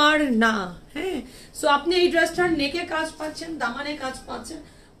প্লেন পার না। হ্যাঁ, সো আপনি এই ড্রেসটার নেকে কাজ পাচ্ছেন, দামানে কাজ পাচ্ছেন,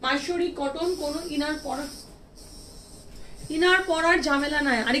 মাইশরি কটন, কোনো ইনার পরার ঝামেলা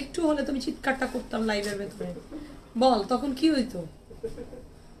নাই। আরেকটু হলে তুমি চিৎকারটা করতাম লাইভের ভেতরে, বল তখন কি হইতো?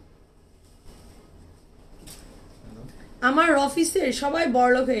 আমার অফিসে সবাই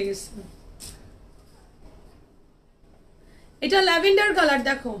বড়লোক হয়ে গেছে। এটা ল্যাভেন্ডার কালার,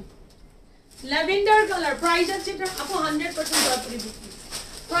 দেখো ল্যাভেন্ডার কালার। প্রাইস আছে এটা আপু 100% জয়পুরি বুকি।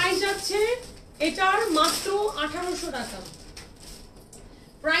 প্রাইস আছে এটার মাত্র 1800 টাকা।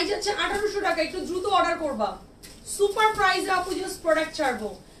 প্রাইস আছে 1800 টাকা। একটু দ্রুত অর্ডার করবা, সুপার প্রাইস আপু। জাস্ট প্রোডাক্ট ছাড়বো।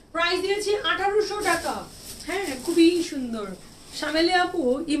 প্রাইস দিয়েছি 1800 টাকা। হ্যাঁ, খুবই সুন্দর। শামেলি আপু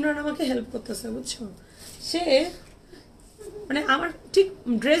ইমরান আমাকে হেল্প করতেছে, বুঝছো? সে মানে আমার ঠিক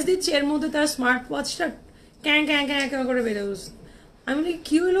ড্রেস দিচ্ছে, এর মধ্যে তার স্মার্ট ওয়াচটা ক্যাঁ ক্যাঁ ক্যাঁ ক্যাঁ করে বেড়ে বসছে। আমি বলি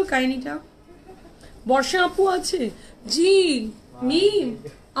কি হলো কাহিনীটা? বর্ষা আপু আছে? জি মিম,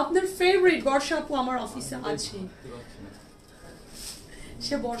 আপনার ফেভারিট বর্ষা আপু আমার অফিসে আছে।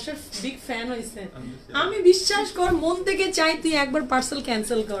 সে বর্ষার বিগ ফ্যান হয়েছে। আমি বিশ্বাস কর, মন থেকে চাই তুই একবার পার্সেল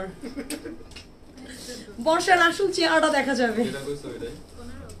ক্যান্সেল কর, বর্ষার আসল চেহারাটা দেখা যাবে।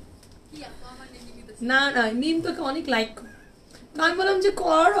 না না, মিম তোকে অনেক লাইক। তো আমি বললাম যে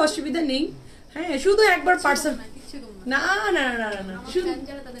কর, অসুবিধা নেই। হ্যাঁ, শুধু একবার পার্সেল, না না না না না, শুধু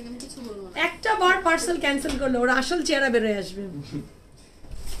একটা বার পার্সেল ক্যান্সেল করলে ওর আসল চেহারা বেরোয় আসবে।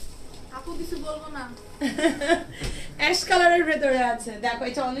 আপু কিছু বলবো না। অ্যাশ কালারের ভেতরে আছে, দেখো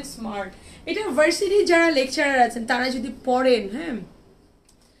এটা অনেক স্মার্ট। এটা ভার্সিটি যারা লেকচারার আছেন তারা যদি পড়েন, হ্যাঁ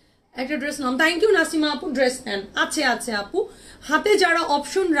একটা ড্রেস নাম। থ্যাংক ইউ নাসিমা আপু, ড্রেস নেন। আছে আছে আপু, হাতে যারা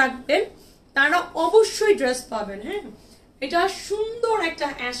অপশন রাখবেন তারা অবশ্যই ড্রেস পাবেন। হ্যাঁ, এটা সুন্দর একটা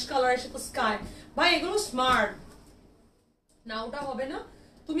অ্যাশ কালারের সাথে স্কাই। ভাই এগুলো স্মার্ট না, ওটা হবে না।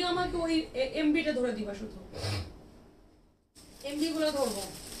 তুমি আমাকে ওই এমবিটা ধরে দিবা, শুধু এমবি গুলো ধরবো,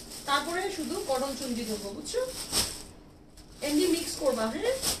 তারপরে শুধু কটন চুন্ডি ধরবো, বুঝছো? এমবি মিক্স করবা।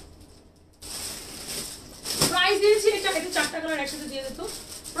 হ্যাঁ, প্রাইস দিয়েছি এটা, এটা 4টা কালার একসাথে দিয়ে দিত।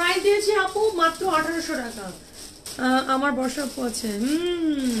 প্রাইস দিয়েছি আপু মাত্র 1800 টাকা। আমার বর্ষা আপু আছে।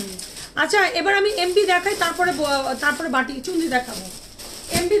 আচ্ছা, এবার আমি এমবি দেখাই, তারপরে বাটি চুন্ডি দেখাবো।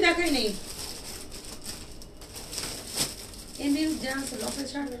 এমবি দেখাই নেই, এমবি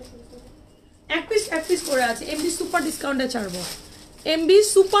এক পিস করে আছে। এমবি সুপার ডিসকাউন্টে ছাড়বো, এমবি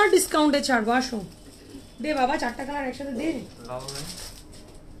সুপার ডিসকাউন্টে ছাড়বো। আসো দে বাবা, 4টা কালার একসাথে দে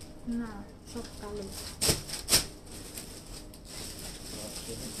না, সব কালো।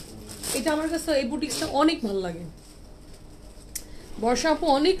 এটা আমার কাছে এই বুটিক্সটা অনেক ভালো লাগে। বর্ষা আপু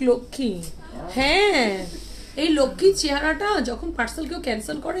অনেক লক্ষ্মী। হ্যাঁ, এই লক্ষ্মী চেহারাটা যখন পার্সেল কেউ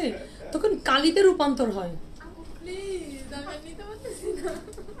ক্যান্সেল করে তখন কালিতে রূপান্তর হয়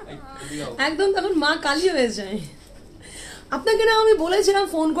একদম, তখন মা কালি হয়ে যায়। আপনাকে না আমি বলেছিলাম,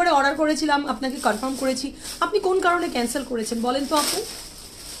 ফোন করে অর্ডার করেছিলাম, আপনাকে কনফার্ম করেছি। আপনি কোন কারণে ক্যান্সেল করেছেন বলেন তো আপু?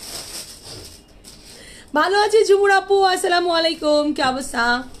 ভালো আছি জুমুর আপু, আসসালামু আলাইকুম, কি অবস্থা?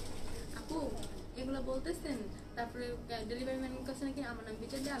 আপু এগুলো বলতেছেন, তারপরে ডেলিভারি ম্যানের কাছে নাকি আমার নাম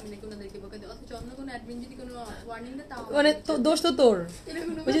বিচার দেয়, আমি নাকি ওনাদেরকে বকে দিই। অথচ অন্য কোনো অ্যাডমিন যদি কোনো ওয়ার্নিং দেয় তাও মানে তো দোষ তো তোর,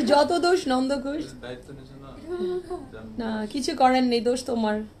 ওই যে যত দোষ নন্দঘোষ। না কিছু করার নেই, দোষ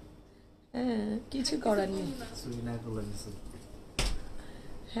তোমার। হ্যাঁ, কিছু করার নেই।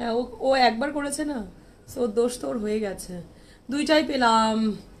 হ্যাঁ, ও একবার করেছে না, সো দোষ তোর হয়ে গেছে। 2টাই পেলাম,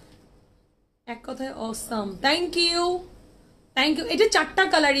 এক কথায় awesome. Thank you thank you. এটা 4টা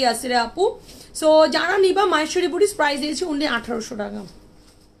কালারই আছে রে আপু। সো যারা নিবা মাইশরি বুটিস প্রাইস দিয়েছি অনলি 1800 টাকা।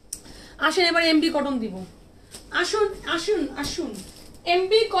 আসেন এবার এমবি কটন দিব। আসুন আসুন আসুন,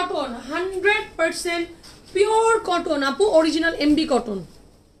 এমবি কটন 100% পিওর কটন আপু, অরিজিনাল এমবি কটন।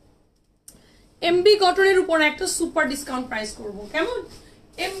 এমবি কটনের উপর একটা সুপার ডিসকাউন্ট প্রাইস করব, কেমন?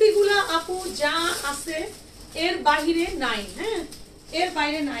 এমবি গুলা আপু যা আছে এর বাইরে নাই। হ্যাঁ, এর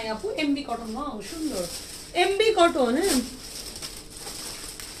বাইরে নাই আপু। এমবি কটন, নাও সুন্দর এমবি কটন। হ্যাঁ,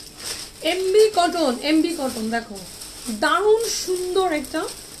 এমবি কটন, এমবি কটন দেখো দারুণ সুন্দর একটা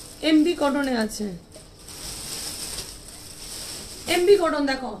এমবি কটনে আছে। এমবি কটন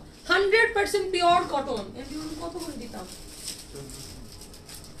দেখো 100% পিওর কটন। এমবি কটন কত করে দিতাম?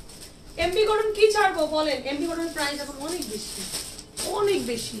 এমবি কটন কি ছাড়বো বলেন? এমবি কটন প্রাইস এখন অনেক বেশি, অনেক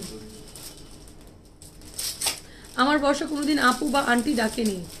বেশি। আমার বর্ষা কোনোদিন আপু বা আন্টি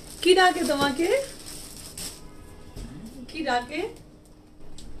ডাকেনি। কি ডাকে তোমাকে? কি ডাকে?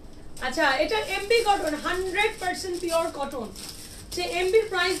 আচ্ছা এটা এমবি কটন 100% পিওর কটন। যে এমবির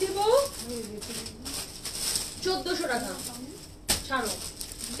প্রাইস দিব 1400 টাকা। ছাড়ো,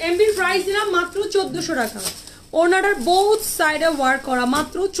 এমবির প্রাইস দিলাম মাত্র 1400 টাকা। ওনাটার বোথ সাইডে ওয়ার্ক করা,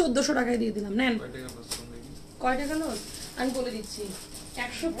 মাত্র 1400 টাকায় দিয়ে দিলাম। নেন। কয় টাকা লস? আমি বলে দিচ্ছি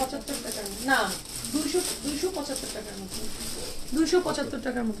 175 টাকা না 275 টাকার মতো, 275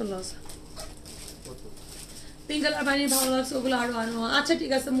 টাকার মতো লস। পিঙ্ক কালার বানিয়ে ভালো লাগছে, ওগুলো আরো আনো। আচ্ছা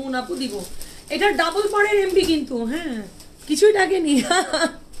ঠিক আছে, মুন আপু দিব। এটা ডাবল পাড়ের এমবি কিন্তু, হ্যাঁ কিছুই ডাকেনি।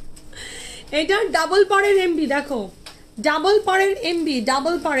 এটা ডাবল পাড়ের এমবি, দেখো ডাবল পাড়ের এমবি,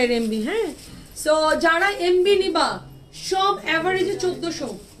 ডাবল পাড়ের এমবি। হ্যাঁ, সো যারা এমবি নিবা সব এভারেজে 1400,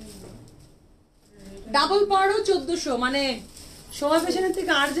 ডাবল পাড়ও 1400। মানে সোয়া ফ্যাশনের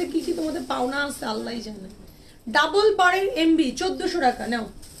থেকে আর যে কি কি তোমাদের পাওনা আছে আল্লাহই জানে। ডাবল পাড়ের এমবি 1400 টাকা নাও।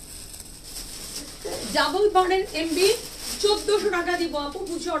 ডাবল পাড়ের এমবি 1400 টাকা দিব আপু,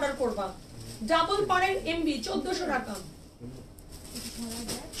 বুঝে অর্ডার করবা। ডাবল পাড়ের এমবি 1400 টাকা,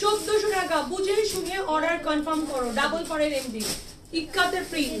 1400 টাকা বুঝে শুনে অর্ডার কনফার্ম করো। ডাবল পাড়ের এমবি, ইক্কাতের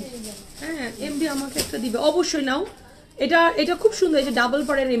প্রিন্ট। হ্যাঁ এমবি আমাকে একটা দিবে অবশ্যই, নাও। এটা এটা খুব সুন্দর, এই যে ডাবল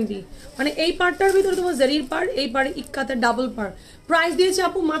পাড়ের এমবি, মানে এই পার্টটার ভিতরে তোমার জারির পার্ট, এই পাড়ে ইক্কাতের ডাবল পার্ট। প্রাইস দিয়েছে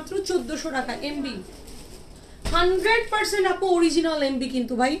আপু মাত্র 1400 টাকা। এমবি 100% আপু অরিজিনাল এমবি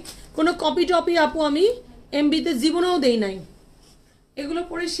কিন্তু ভাই, কোনো কপি টপি আপু আমি এমবিতে জীবনেও দেই নাই। এগুলো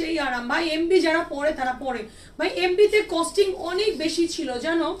পরে সেই আরাম ভাই, এমবি যারা পরে তারা পরে ভাই। এমবিতে কস্টিং অনেক বেশি ছিল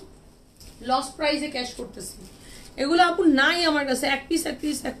জানো, লস প্রাইসে ক্যাশ করতেছি। এগুলো আপু নাই আমার কাছে, এক পিস এক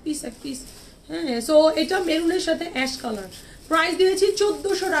পিস এক পিস এক পিস। হ্যাঁ, সো এটা মেরুনের সাথে অ্যাশ কালার। প্রাইস দিয়েছি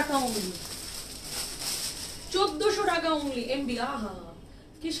 1400 টাকা অনলি, 1400 টাকা অনলি এমবি। আহা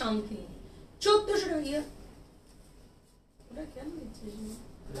কি শান্তি, 1400 টাকা। ইয়া ওটা কেন দিচ্ছিস?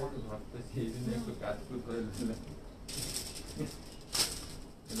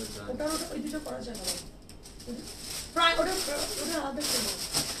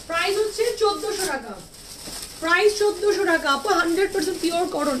 প্রাইস হচ্ছে 1400 টাকা, প্রাইস 1400 টাকা আপু। 100% পিওর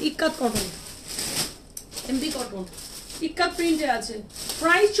কটন, ইক্কাত কটন, এমবি কটন, ইক্কাত প্রিন্টে আছে।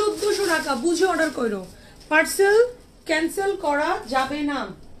 প্রাইস 1400 টাকা, বুঝে অর্ডার করো। পার্সেল ক্যান্সেল করা যাবে না।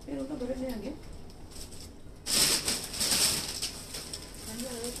 এরকম ধরে নে আগে।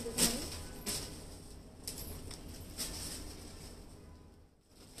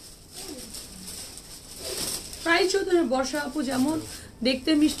 প্রাইস 1400। বর্ষা আপু যেমন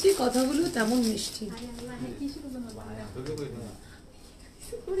দেখতে মিষ্টি, কথাগুলো তেমন মিষ্টি।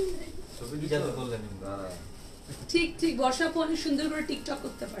 ঠিক ঠিক, বর্ষা আপু অনেক সুন্দর করে টিকটক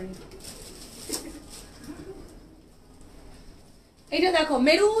করতে পারি। এটা দেখো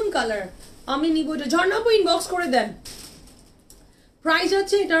মেরুন কালার, আমি নিব এটা। ঝর্ণা আপু ইনবক্স করে দেন। প্রাইস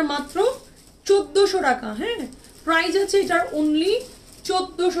আছে এটার মাত্র 1400 টাকা। হ্যাঁ, প্রাইস আছে এটার অনলি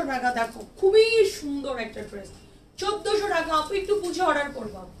 1400 টাকা। দেখো খুবই সুন্দর একটা ড্রেস, 1400 টাকা আপু। একটু বুঝে অর্ডার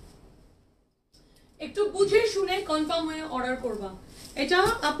করবা, একটু বুঝে শুনে কনফার্ম হয়ে অর্ডার করবা। এটা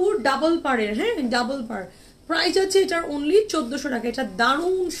আপু ডাবল পাড়ের, হ্যাঁ ডাবল পাড়। প্রাইস আছে এটার অনলি 1400 টাকা। এটা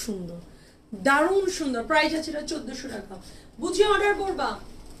দারুণ সুন্দর, দারুণ সুন্দর। প্রাইস আছে এটা 1400 টাকা, বুঝে অর্ডার করবা।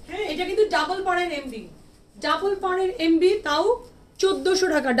 হ্যাঁ, এটা কিন্তু ডাবল পাড়ের এমবি, ডাবল পাড়ের এমবি, তাও 1400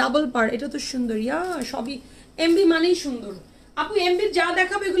 টাকা ডাবল পাড়। এটা তো সুন্দর, ইয়া সবই এমবি মানেই সুন্দর আপু। এমবি যা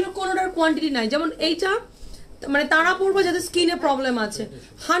দেখাবে এগুলো কোনোটার কোয়ান্টিটি নাই। যেমন এইটা মানে তারা পড়বো যাদের স্কিনে প্রবলেম আছে,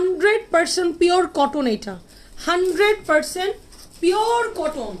 100% পিওর কটন। এটা 100% পিওর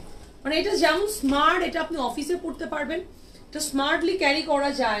কটন, মানে এটা যেমন স্মার্ট, এটা আপনি অফিসে পড়তে পারবেন, এটা স্মার্টলি ক্যারি করা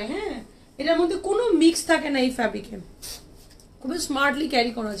যায়। হ্যাঁ, এটার মধ্যে কোনো মিক্স থাকে না এই ফ্যাব্রিকে, খুবই স্মার্টলি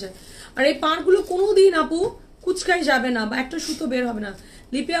ক্যারি করা যায়। আর এই পাড়গুলো কোনোদিন আপু কুচকাই যাবে না বা একটা সুতো বের হবে না।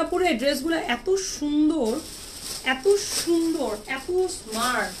 লিপি আপুর এই ড্রেসগুলো এত সুন্দর, এত সুন্দর, এত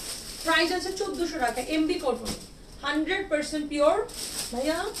স্মার্ট। প্রাইস আছে 1400 টাকা, এমবি কটন, 100% পিওর।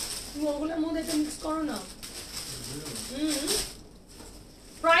 ভাইয়া তুমি ওগুলোর মধ্যে এটা মিক্স করো না।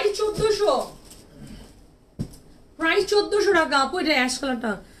 প্রাইস 1400, প্রাইস 1400 টাকা আপু। এটা অ্যাশ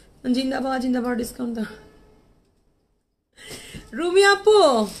কালারটা, জিন্দাবাদ জিন্দাবাদ, ডিসকাউন্ট দাও। রুমি আপু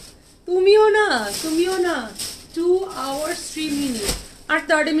তুমিও না, তুমিও না। 2 hours 3 minutes আর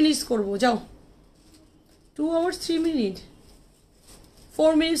 30 মিনিটস করবো, যাও। 2 hours 3 minutes,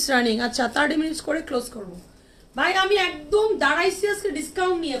 4 minutes রানিং। আচ্ছা 30 মিনিটস করে ক্লোজ করবো। ভাই আমি একদম দাঁড়াইছি আজকে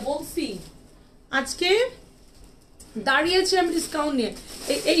ডিসকাউন্ট নিয়ে, বলছি আজকে দাঁড়িয়েছি আমি ডিসকাউন্ট নিয়ে।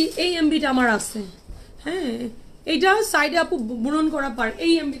 এই এমবিটা আমার আছে, হ্যাঁ এইটা সাইডে আপু বুনন করা পার।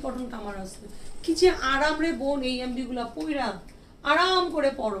 এই এমবি কটনটা আমার আছে। কি যে আরাম রে বোন, এই এমবি গুলা পইরা আরাম করে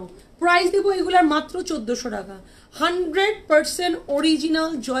পরো। প্রাইস দেবো এগুলার মাত্র 1400 টাকা। 100% অরিজিনাল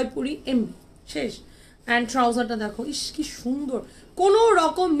জয়পুরি এমবি, শেষ। অ্যান্ড ট্রাউজারটা দেখো, ইস কি সুন্দর, কোনো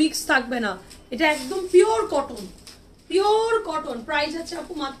রকম মিক্স থাকবে না, এটা একদম pure cotton, pure cotton. Price আছে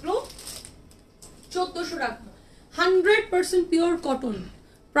আপু মাত্র 1400 টাকা। 100% পিওর কটন,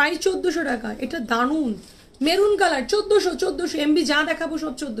 প্রাইস 1400 টাকা। এটা দারুন মেরুন কালার, 1400 এমবি যা দেখাবো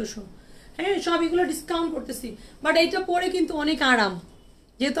সব 1400। হ্যাঁ সব এগুলো ডিসকাউন্ট করতেছি, বাট এইটা পরে কিন্তু অনেক আরাম,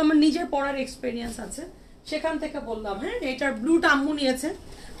 যেহেতু আমার নিজের পড়ার এক্সপিরিয়েন্স আছে সেখান থেকে বললাম। হ্যাঁ এটার ব্লুটা আম্মু নিয়েছে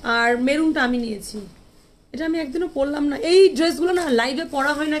আর মেরুনটা আমি নিয়েছি। এটা আমি একদিনও পরলাম না। এই ড্রেসগুলো না লাইভে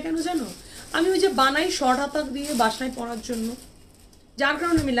পরা হয় না কেন জানো, আমি ওই যে বানাই শর্ট হাতা দিয়ে বাসায় পরার জন্য, যার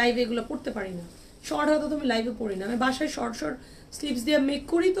কারণে আমি লাইভে এগুলো পরতে পারি না। শর্ট হাতা তো আমি লাইভে পরি না, আমি বাসায় শর্ট শর্ট স্লিভস দিয়ে মেক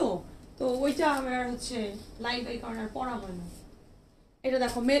করি, তো ওইটা আমার হচ্ছে লাইভ এই কারণে আর পরা হয় না। এটা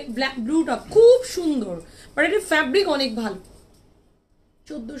দেখো ব্ল্যাক ব্লুটা খুব সুন্দর, বাট এটা ফ্যাব্রিক অনেক ভালো।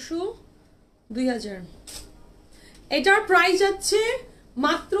 1400 2000। এটার প্রাইস আছে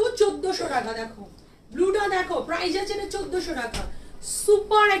মাত্র 1400 টাকা। দেখো ব্লুটা দেখো, প্রাইস আছে এটা 1400 টাকা।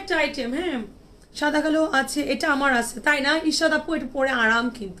 সুপার একটা আইটেম। হ্যাঁ সাদা কালো আছে, এটা আমার আছে, তাই না ঈশাদ আপু? এটা পরে আরাম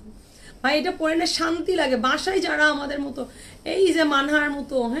কিন্তু ভাই, এটা পরে না শান্তি লাগে। বাসায় যারা আমাদের মতো এই যে মানহার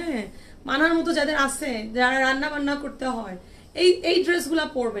মতো, হ্যাঁ মানহার মতো যাদের আছে, যারা রান্না বান্না করতে হয়, এই ড্রেসগুলো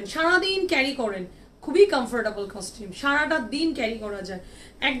পরবেন, সারাদিন ক্যারি করেন, খুবই কমফোর্টেবল কস্টিউম, সারাটা দিন ক্যারি করা যায়,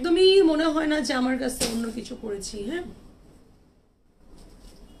 একদমই মনে হয় না যে আমার কাছে অন্য কিছু করেছি। হ্যাঁ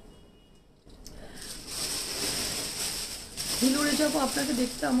ভিলোরে যাবো আপনাকে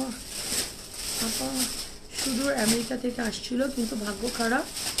দেখতে, আমার আপা সুদূর আমেরিকা থেকে আসছিল, কিন্তু ভাগ্য খারাপ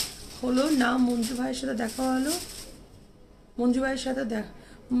হলো না, মঞ্জু ভাইয়ের সাথে দেখা হলো, মঞ্জু ভাইয়ের সাথে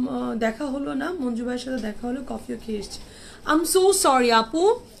দেখা হলো না, মঞ্জু ভাইয়ের সাথে দেখা হলো, কফিও খেয়ে এসছি। আই এম সো সরি আপু,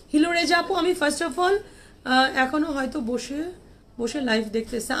 হিলোরেজা আপু, আমি ফার্স্ট অফ অল এখনো হয়তো বসে বসে লাইভ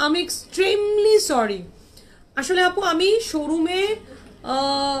দেখতেছে, আমি এক্সট্রিমলি সরি। আসলে আপু আমি শোরুমে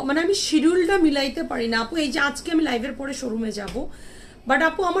মানে আমি শিডিউলটা মিলাইতে পারি না আপু, এই যে আজকে আমি লাইভের পরে শোরুমে যাব, বাট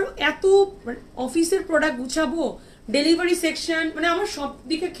আপু আমার এত অফিসের প্রোডাক্ট গুছাবো, ডেলিভারি সেকশন, মানে আমার সব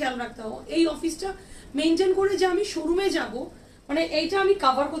দিকে খেয়াল রাখতে হবে, এই অফিসটা মেনটেন করে যে আমি শোরুমে যাব, মানে এইটা আমি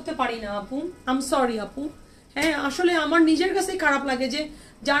কভার করতে পারি না আপু, আই এম সরি আপু। হ্যাঁ আসলে আমার নিজের কাছে খারাপ লাগে যে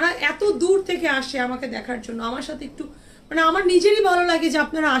যারা এত দূর থেকে আসে আমাকে দেখার জন্য, আমার সাথে একটু মানে আমার নিজেরই ভালো লাগে যে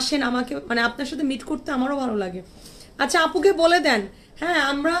আপনারা আসেন আমাকে, মানে আপনার সাথে মিট করতে আমারও ভালো লাগে। আচ্ছা আপুকে বলে দেন, হ্যাঁ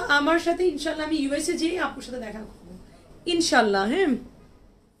আমরা আমার সাথে ইনশাল্লাহ আমি ইউএসএ যেয়ে আপুর সাথে দেখা করবো ইনশাল্লাহ। হ্যাঁ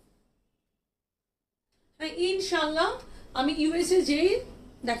ইনশাল্লাহ আমি ইউএসএ যেয়ে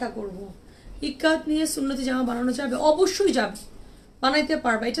দেখা করব। ইক্কাত নিয়ে সুন্নতি জামা বানানো যাবে? অবশ্যই যাবে, বানাইতে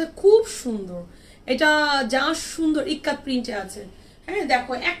পারবে, এটা খুব সুন্দর, এটা যা সুন্দর ইক্কাত প্রিন্টে আছে। হ্যাঁ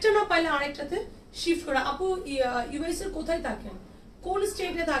দেখো একটা না পাইলে আরেকটাতে শিফট করা। আপু ইউএস এর কোথায় থাকেন, কোন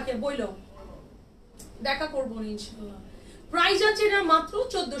স্টেটে থাকে বইলো, দেখা করবো ইনশাল্লাহ। প্রাইস আছে এটা মাত্র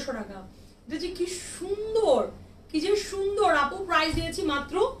 1400 টাকা। এটা যে কি সুন্দর, কি যে সুন্দর আপু, প্রাইস দিয়েছি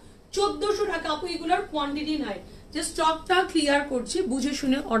মাত্র 1400 টাকা। আপু এগুলোর কোয়ান্টিটি নাই, যে স্টকটা ক্লিয়ার করছি, বুঝে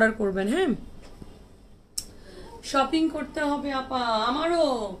শুনে অর্ডার করবেন। হ্যাঁ শপিং করতে হবে আপা, আমারও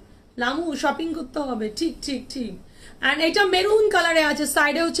লামু শপিং করতে হবে, ঠিক ঠিক ঠিক। অ্যান্ড এটা মেরুন কালারে আছে,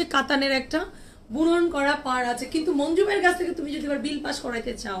 সাইডে হচ্ছে কাতানের একটা বুনন করা পার আছে, কিন্তু মঞ্জু ভাইয়ের কাছ থেকে তুমি যদি এবার বিল পাস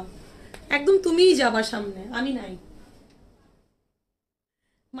করাইতে চাও একদম তুমিই যাবা সামনে, আমি নাই,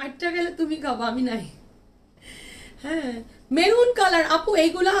 মাইটটা গেলে তুমি খাবা, আমি নাই। হ্যাঁ মেরুন কালার আপু,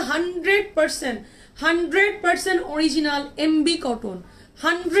 এইগুলা 100% অরিজিনাল এমবি কটন,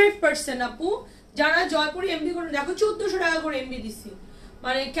 100% আপু। যারা জয়পুরি এমবি কটন, দেখো 1400 টাকা করে এমবি দিছি,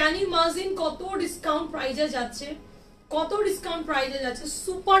 মানে ক্যান ইউ ইমাজিন কত ডিসকাউন্ট প্রাইজে যাচ্ছে, কত ডিসকাউন্ট প্রাইজে যাচ্ছে।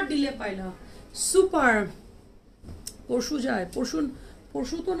 সুপার ডিলে পাইলা, সুপার। পরশু যায়,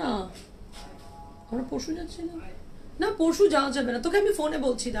 পরশু তো না, আমরা পরশু যাচ্ছি না, না পরশু যাওয়া যাবে না, তোকে আমি ফোনে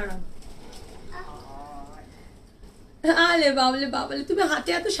বলছি, দাঁড়া। আলে বাবলে বাবলে, তুমি হাতে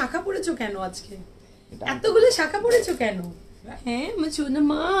এত শাখা পড়েছো কেন আজকে, এতগুলো শাখা পড়েছো কেন? হ্যাঁ আমার সোনা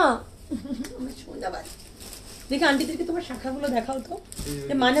মা, আমার সোনা বাই, দেখে আন্টিদেরকে তোমার শাখাগুলো দেখাও তো,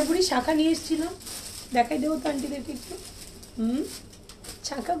 মানাপুরি শাখা নিয়ে এসেছিলাম, দেখাই দেবো তো আন্টিদেরকে একটু।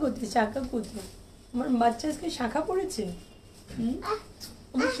 শাখা কোথায়, শাখা কোথায়, আমার বাচ্চা আজকে শাখা পড়েছে।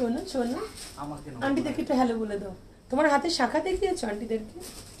 আমার শোনো শোনো, আন্টিদেরকে একটু হ্যালো বলে দাও, তোমার হাতে শাখা দেখিয়েছো আন্টিদেরকে,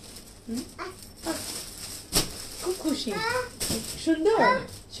 খুব খুশি, সুন্দর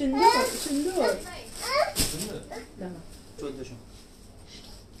সুন্দর সুন্দর।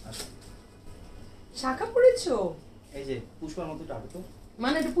 শাখা পড়েছো, এই যে পুষ্পার মতো হাঁটো তো,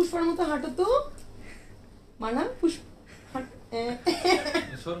 মানে এটা পুষ্পার মতো হাঁটো তো, মানে পুষ্প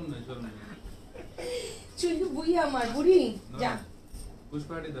শরম নেই চুল বুড়ি আমার বুড়ি যা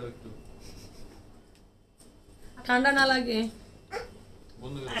পুষ্পা হাঁটি দাও একটু, ঠান্ডা না লাগে।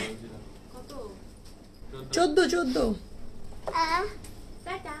 বন্ধ করে দাও। কত 14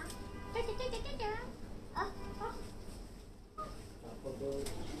 টাটা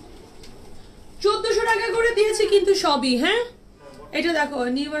 1400 টাকা করে দিয়েছি কিন্তু সবই। হ্যাঁ এটা দেখো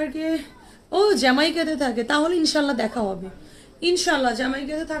নিউ ইয়র্কে, ও জ্যামাইকাতে থাকে, তাহলে ইনশাল্লাহ দেখা হবে। ইনশাল্লাহ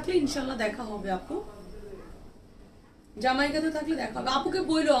জামাইকাতে থাকলে ইনশাল্লাহ দেখা হবে আপু, জামাইকাতে থাকলে দেখা হবে। আপুকে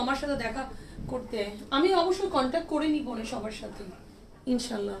বইলো আমার সাথে দেখা করতে, আমি অবশ্যই কন্ট্যাক্ট করে নিব না সবার সাথে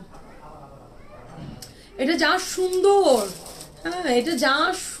ইনশাল্লাহ। এটা যা সুন্দর, হ্যাঁ এটা যা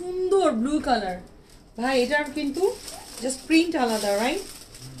সুন্দর ব্লু কালার ভাই, এটার কিন্তু জাস্ট প্রিন্ট আলাদা, রাইট?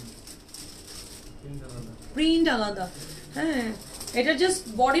 প্রিন্ট আলাদা, হ্যাঁ এটা জাস্ট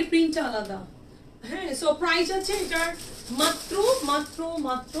বডি প্রিন্ট আলাদা। হ্যাঁ সো প্রাইস আছে এটার মাত্র মাত্র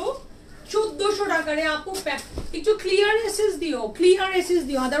মাত্র 1400 টাকা রে আপু। একটু ক্লিয়ার এসএস দিও, ক্লিয়ার এসএস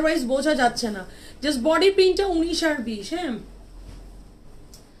দিও, আদারওয়াইজ বোঝা যাচ্ছে না। জাস্ট বডি প্রিন্টটা 19 আর 20, হ্যাঁ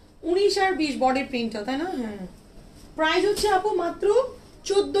 19 আর 20 বডি প্রিন্টটা, তাই না? হ্যাঁ প্রাইস হচ্ছে আপু মাত্র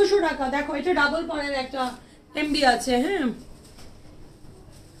 1400 টাকা। দেখো এটা ডাবল পানের একটা এমবি আছে, হ্যাঁ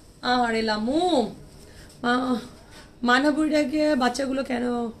আর এলামু মানাবুড়িটাকে বাচ্চাগুলো কেন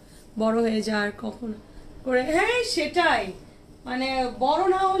বড় হয়ে যায় আর কখন করে, হ্যাঁ সেটাই, মানে বড়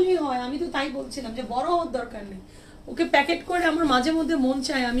না হলেই হয়। আমি তো তাই বলছিলাম যে বড় হওয়ার দরকার নেই, ওকে প্যাকেট করে আমার মাঝে মধ্যে মন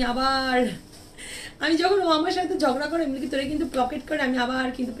চায় আমি যখন ও আমার সাথে ঝগড়া করে এমনি তোরে কিন্তু পকেট করে আমি আবার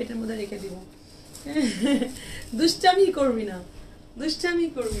কিন্তু পেটের মধ্যে রেখে দিব। দুষ্টামি করবি না, দুষ্টামি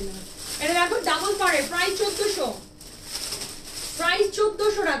করবি না। এটা দেখো ডাবল পারে, প্রাইস 1400, প্রাইস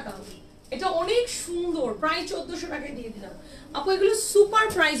 1400 টাকা। এটা অনেক সুন্দর, প্রাইস 1400 টাকায় দিয়ে দিলাম আপু। এগুলো সুপার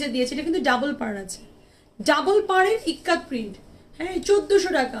প্রাইসে দিয়েছে, এটা কিন্তু ডাবল পার আছে, ডাবল পারের ইক্কাত প্রিন্ট, হ্যাঁ 1400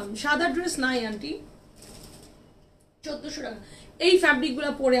 টাকা। সাদা ড্রেস নাই আন্টি, 1400 টাকা। এই ফ্যাব্রিকগুলো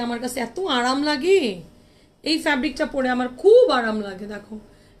পরে আমার কাছে এত আরাম লাগে, এই ফ্যাব্রিকটা পরে আমার খুব আরাম লাগে। দেখো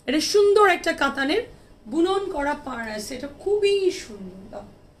এটা সুন্দর একটা কাতানের বুনন করা পার আছে, এটা খুবই সুন্দর।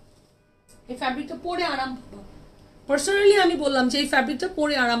 এই ফ্যাব্রিকটা পরে আরাম পাবা, পার্সোনালি আমি বললাম যে এই ফ্যাব্রিকটা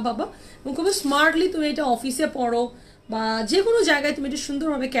পরে আরাম পাবা এবং খুব স্মার্টলি তুমি এটা অফিসে পরো বা যে কোনো জায়গায় তুমি এটা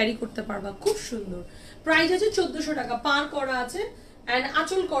সুন্দরভাবে ক্যারি করতে পারবা, খুব সুন্দর। প্রাইস আছে 1400 টাকা, পার করা আছে এন্ড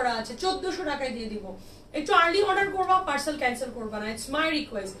আঁচল করা আছে, 1400 টাকায় দিয়ে দিব। একটু আর্লি অর্ডার করবা, পার্সেল ক্যান্সেল করবা না, ইটস মাই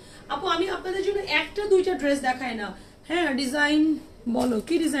রিকোয়েস্ট আপু। আমি আপনাদের জন্য একটা দুইটা ড্রেস দেখাই না, হ্যাঁ ডিজাইন বলো,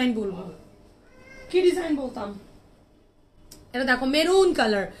 কি ডিজাইন বলবো, কি ডিজাইন বলতাম। এটা দেখো মেরুন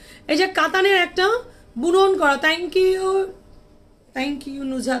কালার, এই যে কাতানের একটা বুনন করা, থ্যাংক ইউ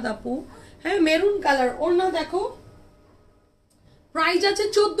নুজাদ আপু। হ্যাঁ মেরুন কালার, ওড়না দেখো, প্রাইস আছে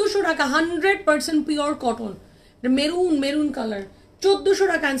 1400 টাকা, 100% পিওর কটন, মেরুন কালার 1400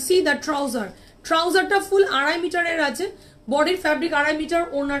 টাকা। সি দ্য ট্রাউজার, ট্রাউজারটা ফুল 2.5 মিটারের আছে, বডির ফ্যাব্রিক 2.5 মিটার,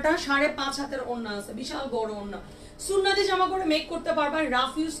 ওড়নাটা 5.5 হাতের ওড়না আছে, বিশাল বড় ওড়না। সুন্নাতে জামা করে মেক করতে পারবা,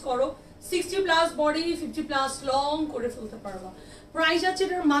 রাফ ইউজ করো, 60+ বডি 50+ লং করে ফেলতে পারবা। প্রাইস আছে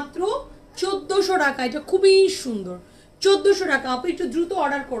এটার মাত্র 1400 টাকা, এটা খুবই সুন্দর, 1400 টাকা আপু। একটু দ্রুত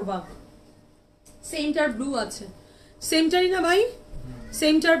অর্ডার করবা। সেমটার ব্লু আছে, সেমটারই না ভাই,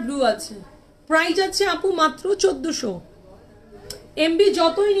 সেমটার ব্লু আছে। প্রাইস আছে আপু মাত্র 1400, এমবি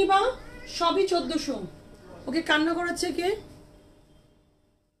যতই নিবা সবই 1400। ওকে কান্না করাচ্ছে কে?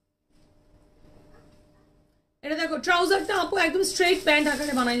 এটা দেখো ট্রাউজারটা আপু একদম স্ট্রেট প্যান্ট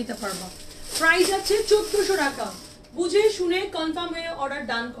আকারে বানাই নিতে পারবা। প্রাইস আছে 1400 টাকা, বুঝে শুনে কনফার্ম হয়ে অর্ডার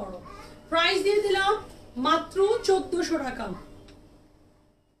ডান করো। প্রাইস দিয়ে দিলাম মাত্র 1400 টাকা।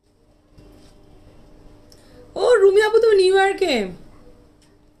 ও রুমি আপু তুমি নিউ ইয়র্কে,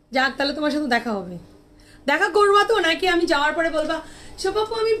 যাক তাহলে তোমার সাথে দেখা হবে। দেখা করবা তো নাকি আমি যাওয়ার পরে বলবা শোভা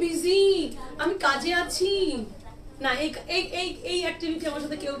আপু আমি বিজি, আমি কাজে আছি? না, এই অ্যাক্টিভিটি আমার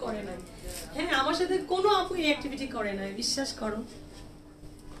সাথে কেউ করে নাই। হ্যাঁ আমার সাথে কোনো আপু এই অ্যাক্টিভিটি করে নাই, বিশ্বাস করো।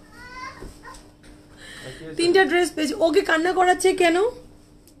 3টা ড্রেস পেয়েছি। ওকে কান্না করাচ্ছে কেন?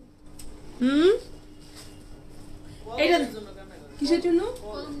 এটা কিসের জন্য?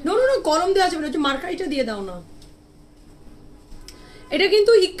 নো কলম দেওয়া যাবে না, মার্কারিটা দিয়ে দাও না। এটা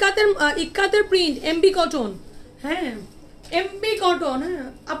কিন্তু ইক্কাতের প্রিন্ট, এমবি কটন, হ্যাঁ এমবি কটন। হ্যাঁ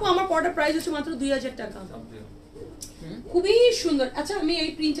আপু আমার পড়ার প্রাইস হচ্ছে মাত্র 2000 টাকা, খুবই সুন্দর। আচ্ছা আমি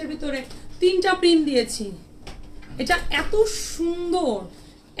এই প্রিন্টের ভিতরে 3টা প্রিন্ট দিয়েছি, এটা এত সুন্দর,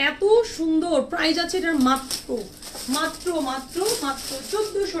 এত সুন্দর। প্রাইস আছে এটার মাত্র মাত্র মাত্র মাত্র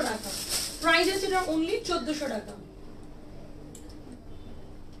 1400 টাকা। প্রাইস আছে এটা অনলি 1400 টাকা।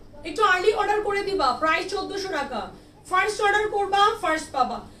 একটু আর্লি অর্ডার করে দিবা, প্রাইস 1400 টাকা। ফার্স্ট অর্ডার করবা ফার্স্ট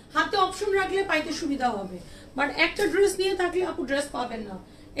পাবা, হাতে অপশন রাখলে পাইতে সুবিধা হবে। বাট একটা ড্রেস নিয়ে থাকলে আপু ড্রেস পাবেন না।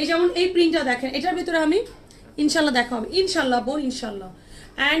 এই যেমন এই প্রিন্টটা দেখেন, এটার ভিতরে আমি ইনশাল্লাহ দেখা হবে, ইনশাল্লাহ বোন ইনশাল্লাহ।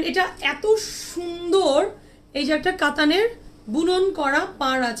 অ্যান্ড এটা এত সুন্দর, এই যে একটা কাতানের বুনন করা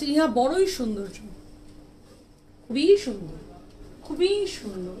পার আছে, ইহা বড়ই সৌন্দর্য, খুবই সুন্দর, খুবই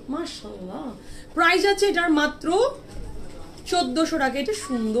সুন্দর মাশাআল্লাহ। প্রাইস আছে এটার মাত্র 1400 টাকা। এটা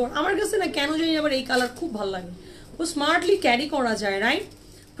সুন্দর, আমার কাছে না কেন জানি আবার এই কালার খুব ভালো লাগে, ও স্মার্টলি ক্যারি করা যায়, রাইট?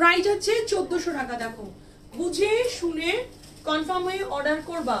 প্রাইস আছে 1400 টাকা। দেখো বুঝে শুনে কনফার্ম হয়ে অর্ডার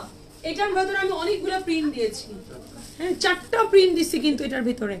করবা। এটার ভেতরে আমি অনেকগুলো প্রিন্ট দিয়েছি, হ্যাঁ 4টা প্রিন্ট দিচ্ছি কিন্তু এটার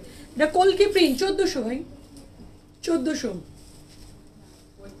ভিতরে। এটা কলকি প্রিন্ট 1400 ভাই,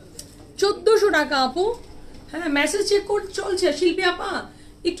 1400 টাকা আপু। হ্যাঁ মেসেজ চেক করতে চলছে শিল্পী আপা,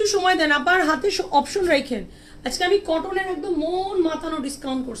 একটু সময় দেন, আবার হাতে অপশন রাখেন। আজকে আমি কটনের একদম মন মাতানো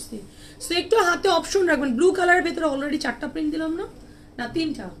ডিসকাউন্ট করছি, সো একটু হাতে অপশন রাখবেন। ব্লু কালারের ভেতরে অলরেডি 4টা প্রিন্ট দিলাম না, না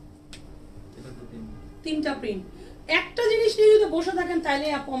 3টা প্রিন্ট। একটা জিনিস নিয়ে যদি বসে থাকেন তাহলে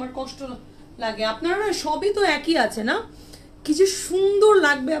আপু আমার কষ্ট লাগে। আপনারা না সবই তো একই আছে না, কিছু সুন্দর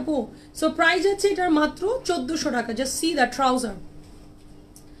লাগবে আপু। সো প্রাইস আছে এটার মাত্র 1400 টাকা। Just see the trouser,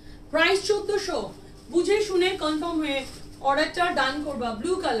 price 1400। বুঝে শুনে কনফার্ম হয়ে অর্ডারটা ডান করবা।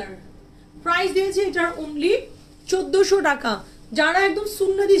 ব্লু কালার, প্রাইস দিয়েছে এটার অনলি 1400 টাকা। যারা একদম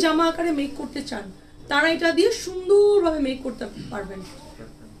সুন্নতি জামা আকারে মেক করতে চান তারা এটা দিয়ে সুন্দরভাবে মেক করতে পারবেন।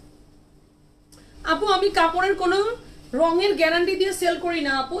 আপু আমি কাপড়ের কোনো রঙের গ্যারান্টি দিয়ে সেল করি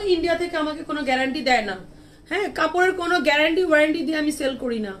না আপু, ইন্ডিয়া থেকে আমাকে কোনো গ্যারান্টি দেয় না। হ্যাঁ কাপড়ের কোনো গ্যারান্টি ওয়ারেন্টি দিয়ে আমি সেল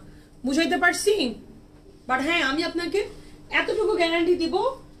করি না, বুঝাইতে পারছি? বাট হ্যাঁ আমি আপনাকে এতটুকু গ্যারান্টি দিব,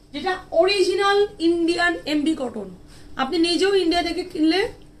 যেটা অরিজিনাল ইন্ডিয়ান এমবি কটন। আপনি নিজেও ইন্ডিয়া থেকে কিনলে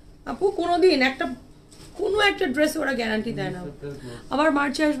আপু কোনোদিন কোনো একটা ড্রেস ওরা গ্যারান্টি দেয় না। আবার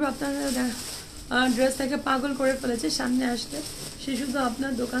মার্চে আসবে, আপনার ড্রেস থেকে পাগল করে ফেলেছে, সামনে আসলে সে শুধু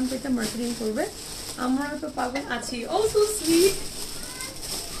আপনার দোকান থেকে মার্কেটিং করবে, আমরা তো পাগল আছি। ও সো সুইট,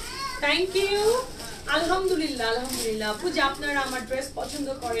 থ্যাংক ইউ। আলহামদুলিল্লাহ আলহামদুলিল্লাহ আপু যে আপনারা আমার ড্রেস পছন্দ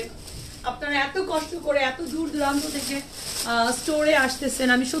করেন, আপনারা এত কষ্ট করে এত দূর দূরান্ত থেকে স্টোরে আসতেছেন,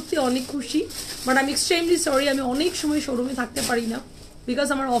 আমি সত্যি অনেক খুশি। বাট আমি এক্সট্রিমলি সরি, আমি অনেক সময় শোরুমে থাকতে পারি না, বিকজ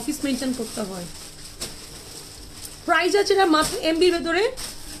আমার অফিস মেনটেন করতে হয়। প্রাইস আছে এটা মাত্র এমবির ভেতরে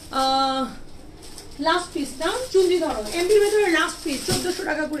লাস্ট পিস না, চুন্দি ধরো এমবির ভেতরে লাস্ট পিস 1400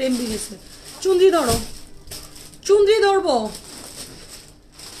 টাকা করে এমবি গেছে। চুন্দি ধরো, চুন্দি ধরবো।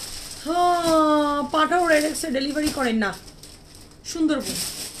 হ্যাঁ পাঠাও রেডেক্সে ডেলিভারি করেন না সুন্দরবন,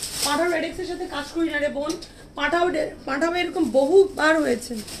 পাঠাও রেডেক্সের সাথে কাজ করি না রে বোন। পাঠাও এরকম বহুবার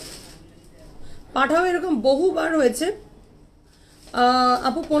হয়েছে, পাঠাও এরকম বহুবার হয়েছে।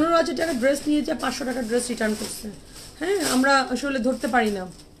 আপু 15,000 টাকা ড্রেস নিয়েছে, 500 টাকা ড্রেস রিটার্ন করছে। হ্যাঁ আমরা আসলে ধরতে পারি না,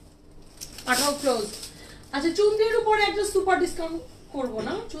 পাঠাও ক্লোজ। আচ্ছা চুন্দির উপরে একটা সুপার ডিসকাউন্ট করবো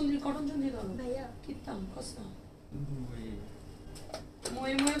না, চুন্দি কটন চুন্দি ধরো ভাইয়া কিনতাম কষ্ট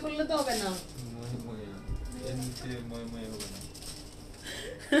ময়ে ময়ে করলে তো হবে না।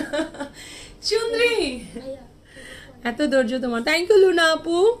 চুন্দ্রি এত ধৈর্য তোমার, থ্যাংক ইউ লুনা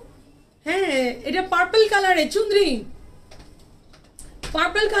আপু। হ্যাঁ এটা পার্পল কালারে চুন্দ্রি,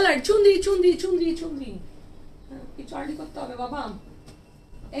 পার্পল কালার চুন্দ্রি চুন্দ্রি চুন্দ্রি চুন্দ্রি কিছু আর্টি করতে হবে বাবা।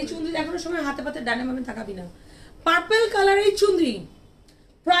 এই চুন্দ্রি দেখানোর সময় হাতে পাতে ডানে বামে তাকাবি না। পার্পল কালারের চুন্দ্রি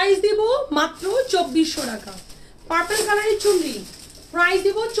প্রাইস দিব মাত্র 2400 টাকা। পার্পল কালারের চুন্দ্রি প্রাইস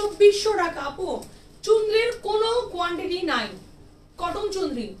দিব 2400 টাকা। আপু চুন্দ্রির কোনো কোয়ান্টিটি নাই, কটন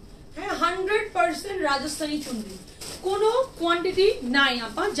চুন্দ্রি, হ্যাঁ 100% রাজস্থানী চুন্দ্রি, কোনো কোয়ান্টিটি নাই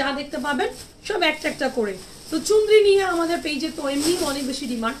আপা, যা দেখতে পাবেন সব একটা একটা করে। তো চুন্দ্রি নিয়ে আমাদের পেজে তো এমনি অনেক বেশি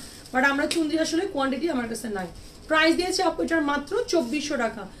ডিমান্ড, বাট আমরা চুন্দ্রি আসলে কোয়ান্টিটি আমার কাছে নাই। প্রাইস দিয়েছে আপু এটার মাত্র 2400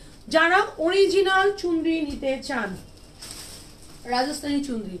 টাকা। যারা অরিজিনাল চুন্দ্রি নিতে চান, রাজস্থানী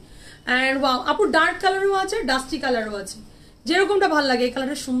চুন্দ্রি, অ্যান্ড ওয়াও আপু ডার্ক কালারও আছে, ডাস্টি কালারও আছে, যেরকমটা ভালো লাগে। এই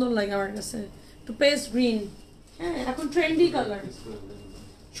কালারটা সুন্দর লাগে আমার কাছে, একটু পেস্ট গ্রিন, হ্যাঁ এখন ট্রেন্ডি কালার,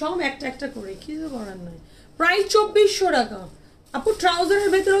 সব একটা একটা করে, কিছু করার নাই। প্রাইস 2400 টাকা। আপু ট্রাউজারের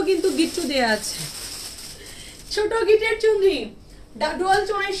ভেতরেও কিন্তু গিট্টু দেয়া আছে, ছোট গিটের চুন্দ্রি ডুয়াল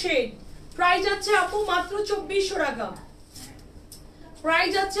টোনের শেড। প্রাইস আছে আপু মাত্র 2400 টাকা।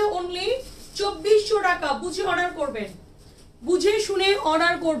 প্রাইস আছে অনলি 2400 টাকা। বুঝে অর্ডার করবেন, বুঝে শুনে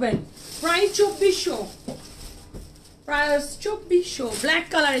অর্ডার করবেন। Price 2400, price 2400। ব্ল্যাক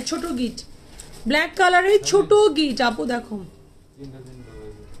কালারের ছোট গিট, ব্ল্যাক কালারের ছোট গিট আপু দেখো।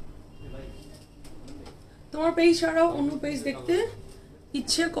 তোমার পেজ ছাড়াও অন্য পেজ দেখতে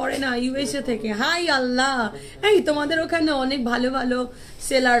ইচ্ছে করে না ইউএসএ থেকে। হাই আল্লাহ, এই তোমাদের ওখানে অনেক ভালো ভালো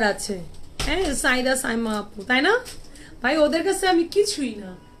সেলার আছে, হ্যাঁ সাইদা সাইমা আপু, তাই না ভাই? ওদের কাছে আমি কিছুই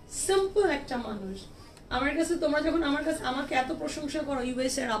না, সিম্পল একটা মানুষ। আমার কাছে তোমরা যখন আমাকে এত প্রশংসা করো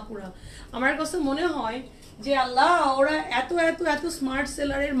ইউএস এর আপুরা, আমার কাছে মনে হয় যে আল্লাহ ওরা এত এত এত স্মার্ট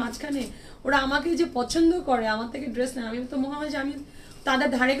সেলারের মাঝখানে ওরা আমাকে যে পছন্দ করে, আমার থেকে ড্রেস নেয়, আমি তো মনে হয় যে আমি তাদের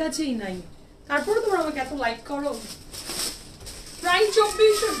ধারে কাছেই নাই, তারপরে তোমরা আমাকে এত লাইক করো। প্রাইস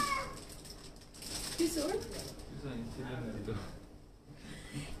 2400।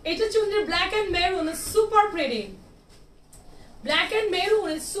 এটা চুনরি black and maroon, super pretty, black and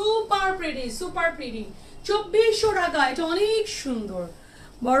maroon, super pretty, super pretty. 2400 টাকা, এটা অনেক সুন্দর।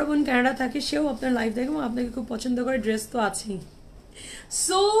 বড় বোন কানাডা থাকে, সেও আপনার লাইভ দেখে আপনাকে খুব পছন্দ করে, ড্রেস তো আছেই।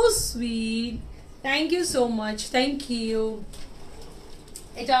 So sweet, thank you so much, thank you.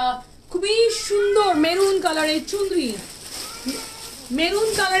 এটা খুবই সুন্দর মেরুন কালারের চুনরি, মেরুন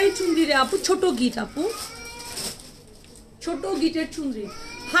কালারের চুনরি রে আপু, ছোট গিট আপু, ছোট গিটের চুনরি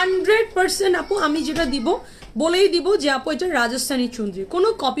 100% আপু। আমি যেটা দিব বলেই দিব যে আপু এটা রাজস্থানী চুনরি, কোনো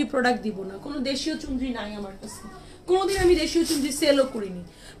কপি প্রোডাক্ট দিব না, কোনো দেশীয় চুনরি নাই আমার কাছে, কোনোদিন আমি দেশীয় চুনরি সেলও করিনি।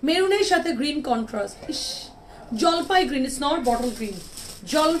 মেরুনের সাথে গ্রিন কন্ট্রাস্ট, ইস জলপাই green, it's not bottle green,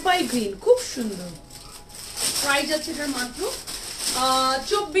 জলপাই গ্রিন, খুব সুন্দর। প্রাইস আছে এটার মাত্র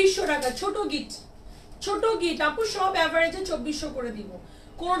 2400 টাকা। ছোট গিট, ছোট গিট আপু সব অ্যাভারেজে 2400 করে দিব।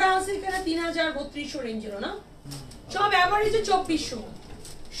 কোনটা আছে এখানে 3000-3200 রেঞ্জেরও না, সব অ্যাভারেজে 2400,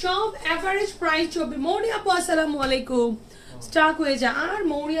 সব অ্যাভারেজ প্রাইস 24। মৌরি আপু আসসালামু আলাইকুম, স্টাক হয়ে যায়। আর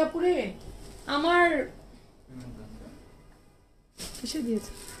মৌরি আপুরে আমার কিসে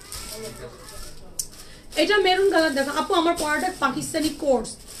দিয়েছে এটা মেরুন কালার, দেখো আপু আমার পরাটা পাকিস্তানি কোর্স,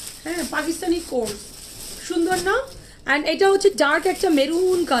 হ্যাঁ পাকিস্তানি কোর্স, সুন্দর না? অ্যান্ড এটা হচ্ছে ডার্ক একটা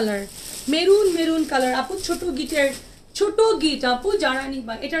maroon colour, maroon maroon colour আপু, ছোট গিটের, ছোট গিট আপু, যারা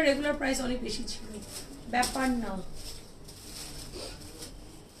নিবা। এটা রেগুলার প্রাইস অনেক বেশি ছিল, ব্যাপার না।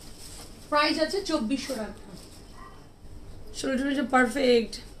 প্রাইস আছে 2400 টাকা। শোল্ডারটা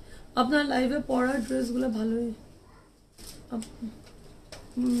পারফেক্ট। আপনার লাইভে পরা ড্রেসগুলো ভালোই,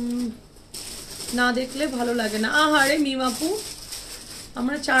 না দেখলে ভালো লাগে না। আহারে মিম আপু,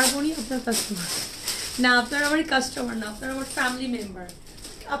 আমরা 4 বোনই আপনার কাস্টমার না, আপনার আমার কাস্টমার না, আপনার আমার ফ্যামিলি মেম্বার।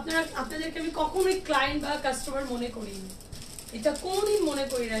 আপনাদেরকে আমি কখনোই ক্লায়েন্ট বা কাস্টমার মনে করিনি, এটা কোনদিন মনে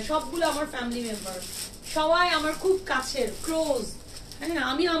করি না, সবগুলো আমার ফ্যামিলি মেম্বার, সবাই আমার খুব কাছের ক্লোজ। হ্যাঁ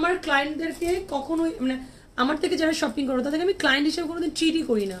আমি আমার ক্লায়েন্টদেরকে কখনোই মানে আমার থেকে যারা শপিং করো তাদেরকে আমি ক্লায়েন্ট হিসেবে কোনোদিন ট্রিটই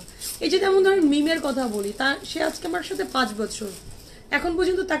করি না। এই যে যেমন ধরেন মিমের কথা বলি, তা সে আজকে আমার সাথে 5 বছর, এখন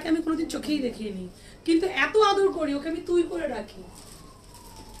পর্যন্ত তাকে আমি কোনোদিন চোখেই দেখিনি, কিন্তু এত আদর করি ওকে, আমি তুই করে রাখি।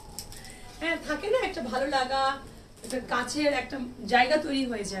 হ্যাঁ থাকে না একটা ভালো লাগা, একটা কাছের একটা জায়গা তৈরি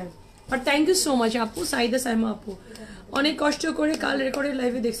হয়ে যায়। But thank you so much আপু, সাইদা সাইমা আপু অনেক কষ্ট করে কাল রেকর্ডের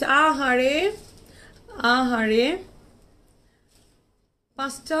লাইভে দেখছে। আহারে আহারে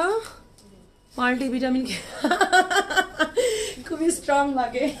 5টা মাল্টিভিটামিন খুবই স্ট্রং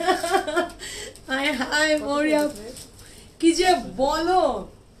লাগে। হায় হায় মরিয়া, কি যে বলো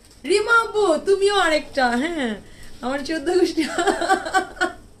রিমা আপু, তুমিও আরেকটা। হ্যাঁ আমার 14 গোষ্ঠী।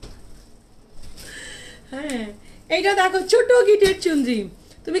 হ্যাঁ এইটা দেখো ছোট গিটের চুনরি,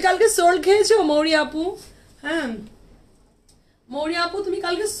 তুমি কালকে সোল খেয়েছো মৌরি আপু? হ্যাঁ মৌরি আপু তুমি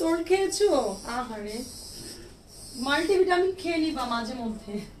কালকে সোল খেয়েছো? আহারে মাল্টিভিটামিন খেয়ে নিবা মাঝে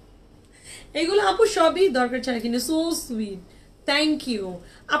মধ্যে, এগুলো আপু সবই দরকার ছাড়া কিন্তু। সো সুইট, থ্যাংক ইউ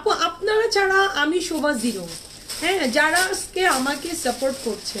আপু, আপনারা ছাড়া আমি শোভা জিরো। হ্যাঁ যারা আজকে আমাকে সাপোর্ট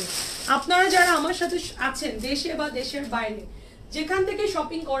করছে, আপনারা যারা আমার সাথে আছেন দেশে বা দেশের বাইরে, যেখান থেকে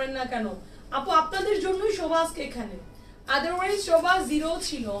শপিং করেন না কেন আপু, আপনাদের জন্যই শোভা আজকে এখানে, আদারওয়াইজ শোভা জিরো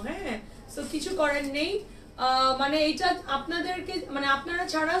ছিল। হ্যাঁ তো কিছু করার নেই, মানে এটা আপনাদেরকে মানে আপনারা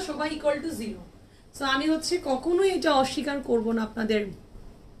ছাড়া শোভা ইকুয়াল টু জিরো। সো আমি হচ্ছে কখনোই এটা অস্বীকার করব না আপনাদের,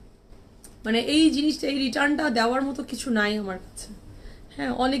 মানে এই জিনিসটা এই রিটার্নটা দেওয়ার মতো কিছু নাই আমার কাছে।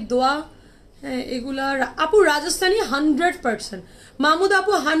 হ্যাঁ অনেক দোয়া। হ্যাঁ এগুলা আপু রাজস্থানী 100%, মাহমুদ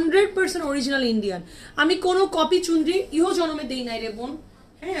আপু 100% অরিজিনাল ইন্ডিয়ান, আমি কোনো কপি চুনরি ইহো জন্মে দেই নাই রে বোন।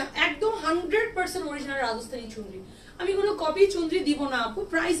 হ্যাঁ একদম 100% অরিজিনাল রাজস্থানী চুনরি, আমি কোনো কপি চুনরি দিব না আপু,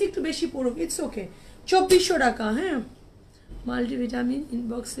 প্রাইস একটু বেশি পড়ুক, ইটস ওকে। 2400 টাকা। হ্যাঁ মাল্টিভিটামিন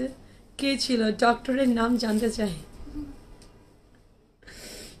ইনবক্সে কে ছিল, ডক্টরের নাম জানতে চাই।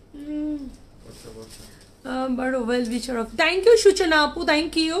 But well wisher of, thank you Shuchana Apu,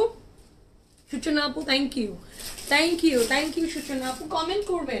 thank you Shuchana Apu, thank you, thank you, thank you Shuchana Apu, comment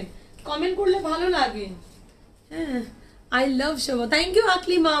করবেন, কমেন্ট করলে ভালো লাগে। হ্যাঁ I love Shova, thank you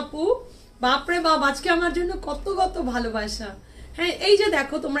Aklima আপু, বাপরে বাপ আজকে আমার জন্য কত কত ভালোবাসা। হ্যাঁ এই যে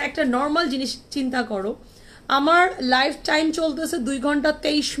দেখো তোমরা একটা নর্মাল জিনিস চিন্তা করো, আমার লাইফ টাইম চলতেছে 2 ঘন্টা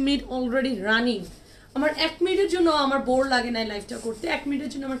 23 মিনিট অলরেডি রানিং, আমার 1 মিনিটের জন্য আমার বোর লাগে না লাইফটা করতে, 1 মিনিটের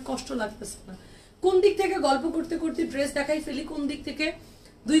জন্য আমার কষ্ট লাগতেছে না। কোন দিক থেকে গল্প করতে করতে ড্রেস দেখাই ফেলি, কোন দিক থেকে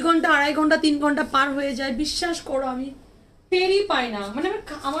 2 ঘন্টা 2.5 ঘন্টা 3 ঘন্টা পার হয়ে যায়, বিশ্বাস করো আমি টেরই পাই না, মানে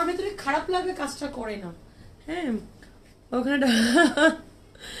আমার ভেতরে খারাপ লাগে কাজটা করে না। হ্যাঁ ওখানে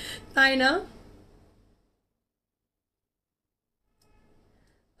তাই না?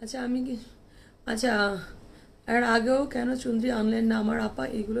 আচ্ছা আমি কি আচ্ছা আর আগেও কেন চুন্দ্রি আনলেন না? আমার আপা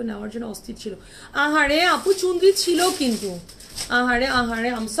এগুলো নেওয়ার জন্য অস্থির ছিল। আহারে আপু চুন্দ্রি ছিল কিন্তু, আহারে আহারে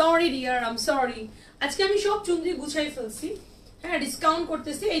আম সরি ডিয়ার, আম সরি। আজকে আমি সব চুন্দ্রি গুছাই ফেলছি। হ্যাঁ ডিসকাউন্ট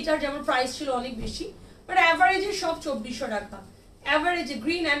করতেছি, এইটার যেমন প্রাইস ছিল অনেক বেশি, বাট অ্যাভারেজে সব 2400 টাকা, অ্যাভারেজে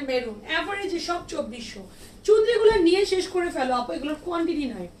গ্রিন অ্যান্ড মেরুন, অ্যাভারেজে সব 2400। চুন্দ্রিগুলো নিয়ে শেষ করে ফেলো আপু, এগুলোর কোয়ান্টিটি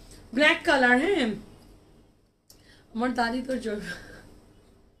নাই। ব্ল্যাক কালার, হ্যাঁ আমার দাদি তোর জন্য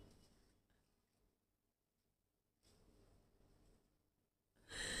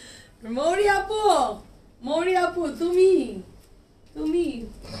মৌরি আপু, মৌরি আপু তুমি তুমি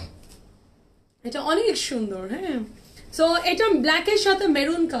এটা অনেক সুন্দর। হ্যাঁ সো এটা ব্ল্যাকের সাথে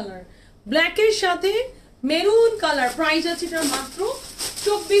মেরুন কালার, ব্ল্যাকের সাথে মেরুন কালার, প্রাইস আছে এটা মাত্র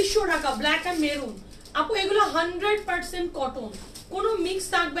 2400 টাকা, ব্ল্যাক আর মেরুন। আপু এগুলো 100% কটন, কোনো মিক্স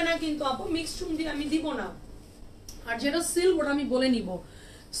থাকবে না কিন্তু আপু, মিক্স চুন্ডি আমি দিব না। আর যেটা সিল্ক ওটা আমি বলে নিব।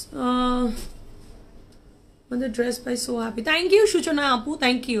 আমাদের dress pi so happy, thank you সূচনা আপু,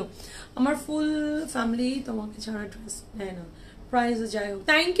 থ্যাংক ইউ। আমার ফুল ফ্যামিলি তোমাকে ছাড়া ড্রেস নেয় না, প্রাইস যাই হোক।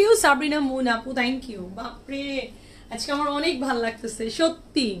 থ্যাংক ইউ সাবরিনা মুন আপু, থ্যাংক ইউ। বাপরে আজকে আমার অনেক ভালো লাগতেছে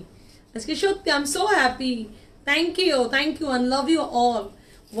সত্যি, আজকে সত্যি I am so happy. Thank you and love you all.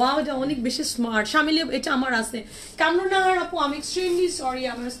 Wow এটা অনেক বেশি স্মার্ট। শামিলি এটা আমার আছে। কামরুনাহার আপু আমি এক্সট্রিমলি সরি,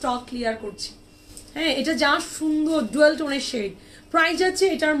 আমার স্টক ক্লিয়ার করছি। হ্যাঁ এটা যা সুন্দর ডুয়েল টোনের শেড, প্রাইস আছে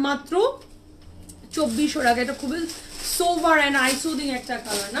এটার মাত্র 2400 টাকা। এটা খুবই সোভার অ্যান্ড আইসুদিং একটা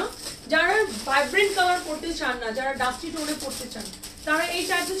কালার না, যারা ভাইব্রেন্ট কালার পড়তে চান না, যারা ডাস্টি টোনে পড়তে চান, তারা এই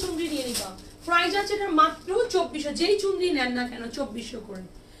টাইপের চুন্ডি নিয়ে নিবা। প্রাইস আছে এটা মাত্র 2400, যেই চুন্ডি নেন না কেন 2400 করে।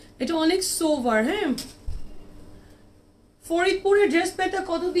 এটা অনেক সোভার। হ্যাঁ ফরিদপুরে ড্রেস পেতে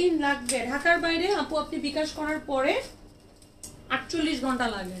কতদিন লাগবে? ঢাকার বাইরে আপু আপনি বিকাশ করার পরে 48 ঘন্টা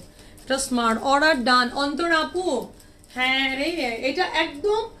লাগে। এটা স্মার্ট, অর্ডার ডান। অন্তর আপু হ্যাঁ রে এটা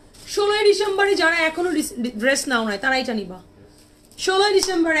একদম 16 ডিসেম্বরে যারা এখনো ড্রেস নাও নাই তারা এটা নিবা। 16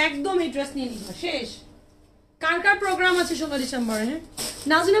 ডিসেম্বর একদম এই ড্রেস নিয়ে নিবা, শেষ। কার কার প্রোগ্রাম আছে 16 ডিসেম্বরে? হ্যাঁ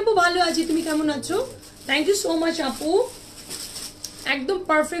নাজিন আপু ভালো আছি, তুমি কেমন আছো? থ্যাংক ইউ সো মাচ আপু, একদম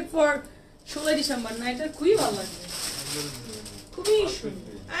পারফেক্ট ফর 16 ডিসেম্বর না? এটা খুবই ভালো লাগবে, খুবই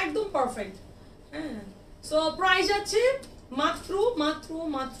সুন্দর, একদম পারফেক্ট। হ্যাঁ সো প্রাইস আছে মাত্র মাত্র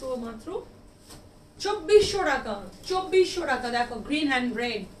মাত্র মাত্র 2400 টাকা, 2400 টাকা। দেখো green and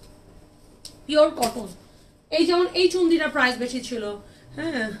red pure cotton. এই যেমন এই চুন্দিটার প্রাইস বেশি ছিল।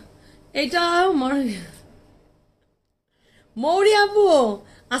 হ্যাঁ এটা মৌরি আপু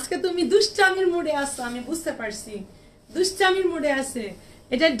আজকে তুমি দুষ্টামির মুডে আসছো, আমি বুঝতে পারছি দুষ্টামির মুডে আছে।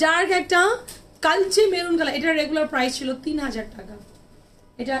 এটা ডার্ক একটা কালচে মেরুন কালার, এটা রেগুলার প্রাইস ছিল 3000 টাকা।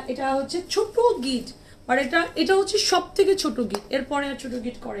 এটা হচ্ছে ছোট গিট, আর এটা হচ্ছে সব থেকে ছোট গিট, এরপরে আর ছোট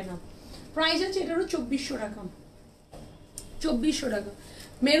গিট করে না। প্রাইস আছে এটারও 2400 টাকা, 2400 টাকা।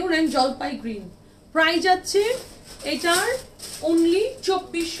 মেরুন অ্যান্ড জলপাই গ্রিন, প্রাইস আছে এটার অনলি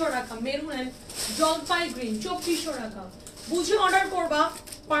 2400 টাকা। মেরুন অ্যান্ড জলপাই গ্রিন 2400 টাকা। বুঝে অর্ডার করবা,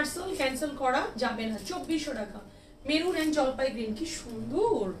 পার্সেল ক্যান্সেল করা যাবে না। 2400 টাকা মেরুন অ্যান্ড জলপাই গ্রিন, কি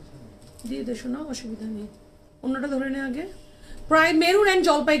সুন্দর। দিয়ে দেশো না, অসুবিধা নেই, অন্যটা ধরে নে আগে। প্রায় মেরুন অ্যান্ড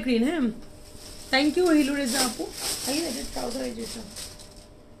জলপাই গ্রিন। হ্যাঁ থ্যাংক ইউ হিলুরেজা আপু। ট্রাউজার এই যেটা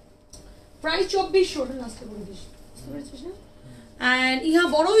প্রায় 2400 লাস্টে করে দিস, বুঝতে পেরেছিস না? অ্যান্ড ইহা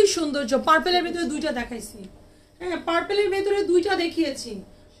বড়ই সৌন্দর্য। পার্পেলের ভেতরে দুইটা দেখাইছি। হ্যাঁ পার্পেলের ভেতরে দুইটা দেখিয়েছি,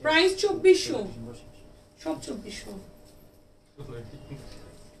 প্রাইস 2400, সব 2400।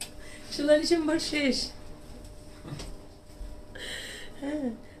 16 ডিসেম্বর শেষ। হ্যাঁ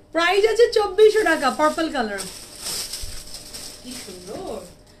প্রাইস আছে 2400 টাকা। পার্পল কালার, কি সুন্দর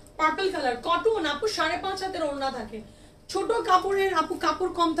পার্পল কালার। কটন আপু 5.5 হাতের ওড়না থাকে, ছোট কাপড়ের আপু,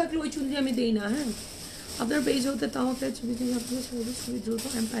 কাপড় কম থাকলে ওই চুন্দি আমি দেই না। হ্যাঁ আপনার পেজ হতে তামাকে ছবি দিয়ে আপনার ছবি দ্রুত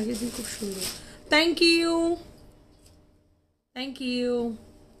অ্যান্ড প্যাকেজিং খুব সুন্দর। Thank you thank you.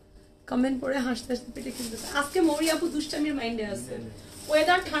 Comment পড়ে হাসতে হাসতে পেটে কিনতেছে। আজকে মৌরি আপু দুষ্টামির মাইন্ডে আছে,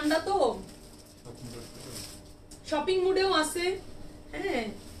 ওয়েদার ঠান্ডা তো শপিং মুডেও আছে। হ্যাঁ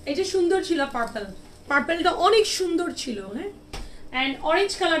এটা সুন্দর ছিল, পার্পল, পার্পলটা অনেক সুন্দর ছিল। হ্যাঁ অ্যান্ড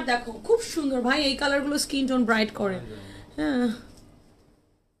অরেঞ্জ কালার দেখো খুব সুন্দর ভাই, এই কালারগুলো স্কিন টোন ব্রাইট করে। হ্যাঁ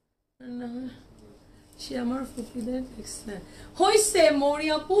সে আমার ফুপিদের দেখছে হইছে মৌরি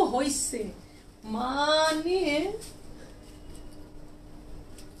আপু, হইছে মানে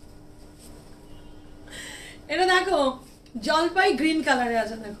এটা দেখো জলপাই গ্রিন কালারে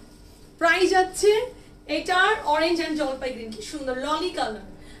আছে। দেখো প্রাইস আছে এটার অরেঞ্জ এন্ড জলপাই গ্রিন, কি সুন্দর ললি কালার,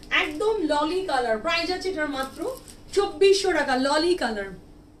 একদম ললি কালার। প্রাইস আছে এটার মাত্র 2400 টাকা। ললি কালার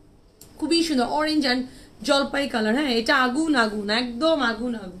খুবই সুন্দর, অরেঞ্জ এন্ড জলপাই কালার। হ্যাঁ এটা আগুন আগুন, একদম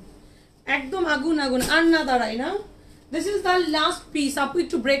আগুন আগুন, একদম আগুন আগুন, আর না দাঁড়াই না। This is the last piece. আপু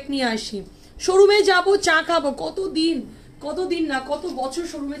একটু ব্রেক নিয়ে আসি, শোরুমে যাব চা খাবো। কতদিন না কত বছর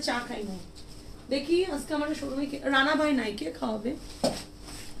শোরুমে চা খাই না। দেখি আজকে আমার শোরুমে রানা ভাই নাই, কে খাওয়াবে?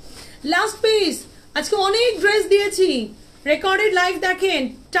 Last piece. আজকে অনেক ড্রেস দিয়েছি। রেকর্ডেড লাইভ দেখেন,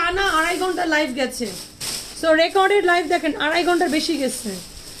 টানা 2.5 ঘন্টা লাইভ গেছে। সো রেকর্ডেড লাইভ দেখেন 2.5 ঘন্টার বেশি গেছে,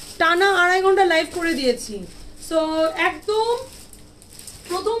 টানা 2.5 ঘন্টা লাইভ করে দিয়েছি। সো একদম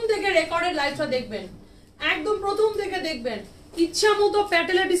প্রথম থেকে রেকর্ডেড লাইভটা দেখবেন, একদম প্রথম থেকে দেখবেন। ইচ্ছা মতো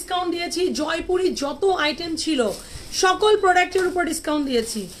প্যাটেলে ডিসকাউন্ট দিয়েছি, জয়পুরি যত আইটেম ছিল সকল প্রোডাক্টের উপর ডিসকাউন্ট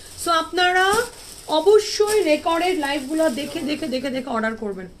দিয়েছি। সো আপনারা অবশ্যই রেকর্ডেড লাইভগুলো দেখে দেখে দেখে দেখে অর্ডার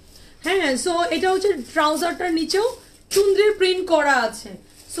করবেন। হ্যাঁ সো এটা হচ্ছে ট্রাউজারটার নিচেও চুন্দ্রির প্রিন্ট করা আছে।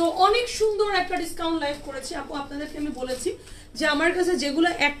 সো অনেক সুন্দর একটা ডিসকাউন্ট লাইভ করেছি আপু। আপনাদেরকে আমি বলেছি যে আমার কাছে যেগুলো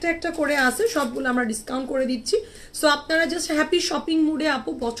একটা একটা করে আছে সবগুলো আমরা ডিসকাউন্ট করে দিচ্ছি। সো আপনারা জাস্ট হ্যাপি শপিং মুডে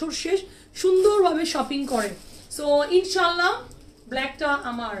আপু বছর শেষ সুন্দরভাবে শপিং করেন। সো ইনশাল্লাহ ব্ল্যাকটা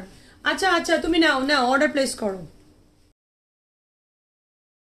আমার। আচ্ছা তুমি নাও অর্ডার প্লেস করো।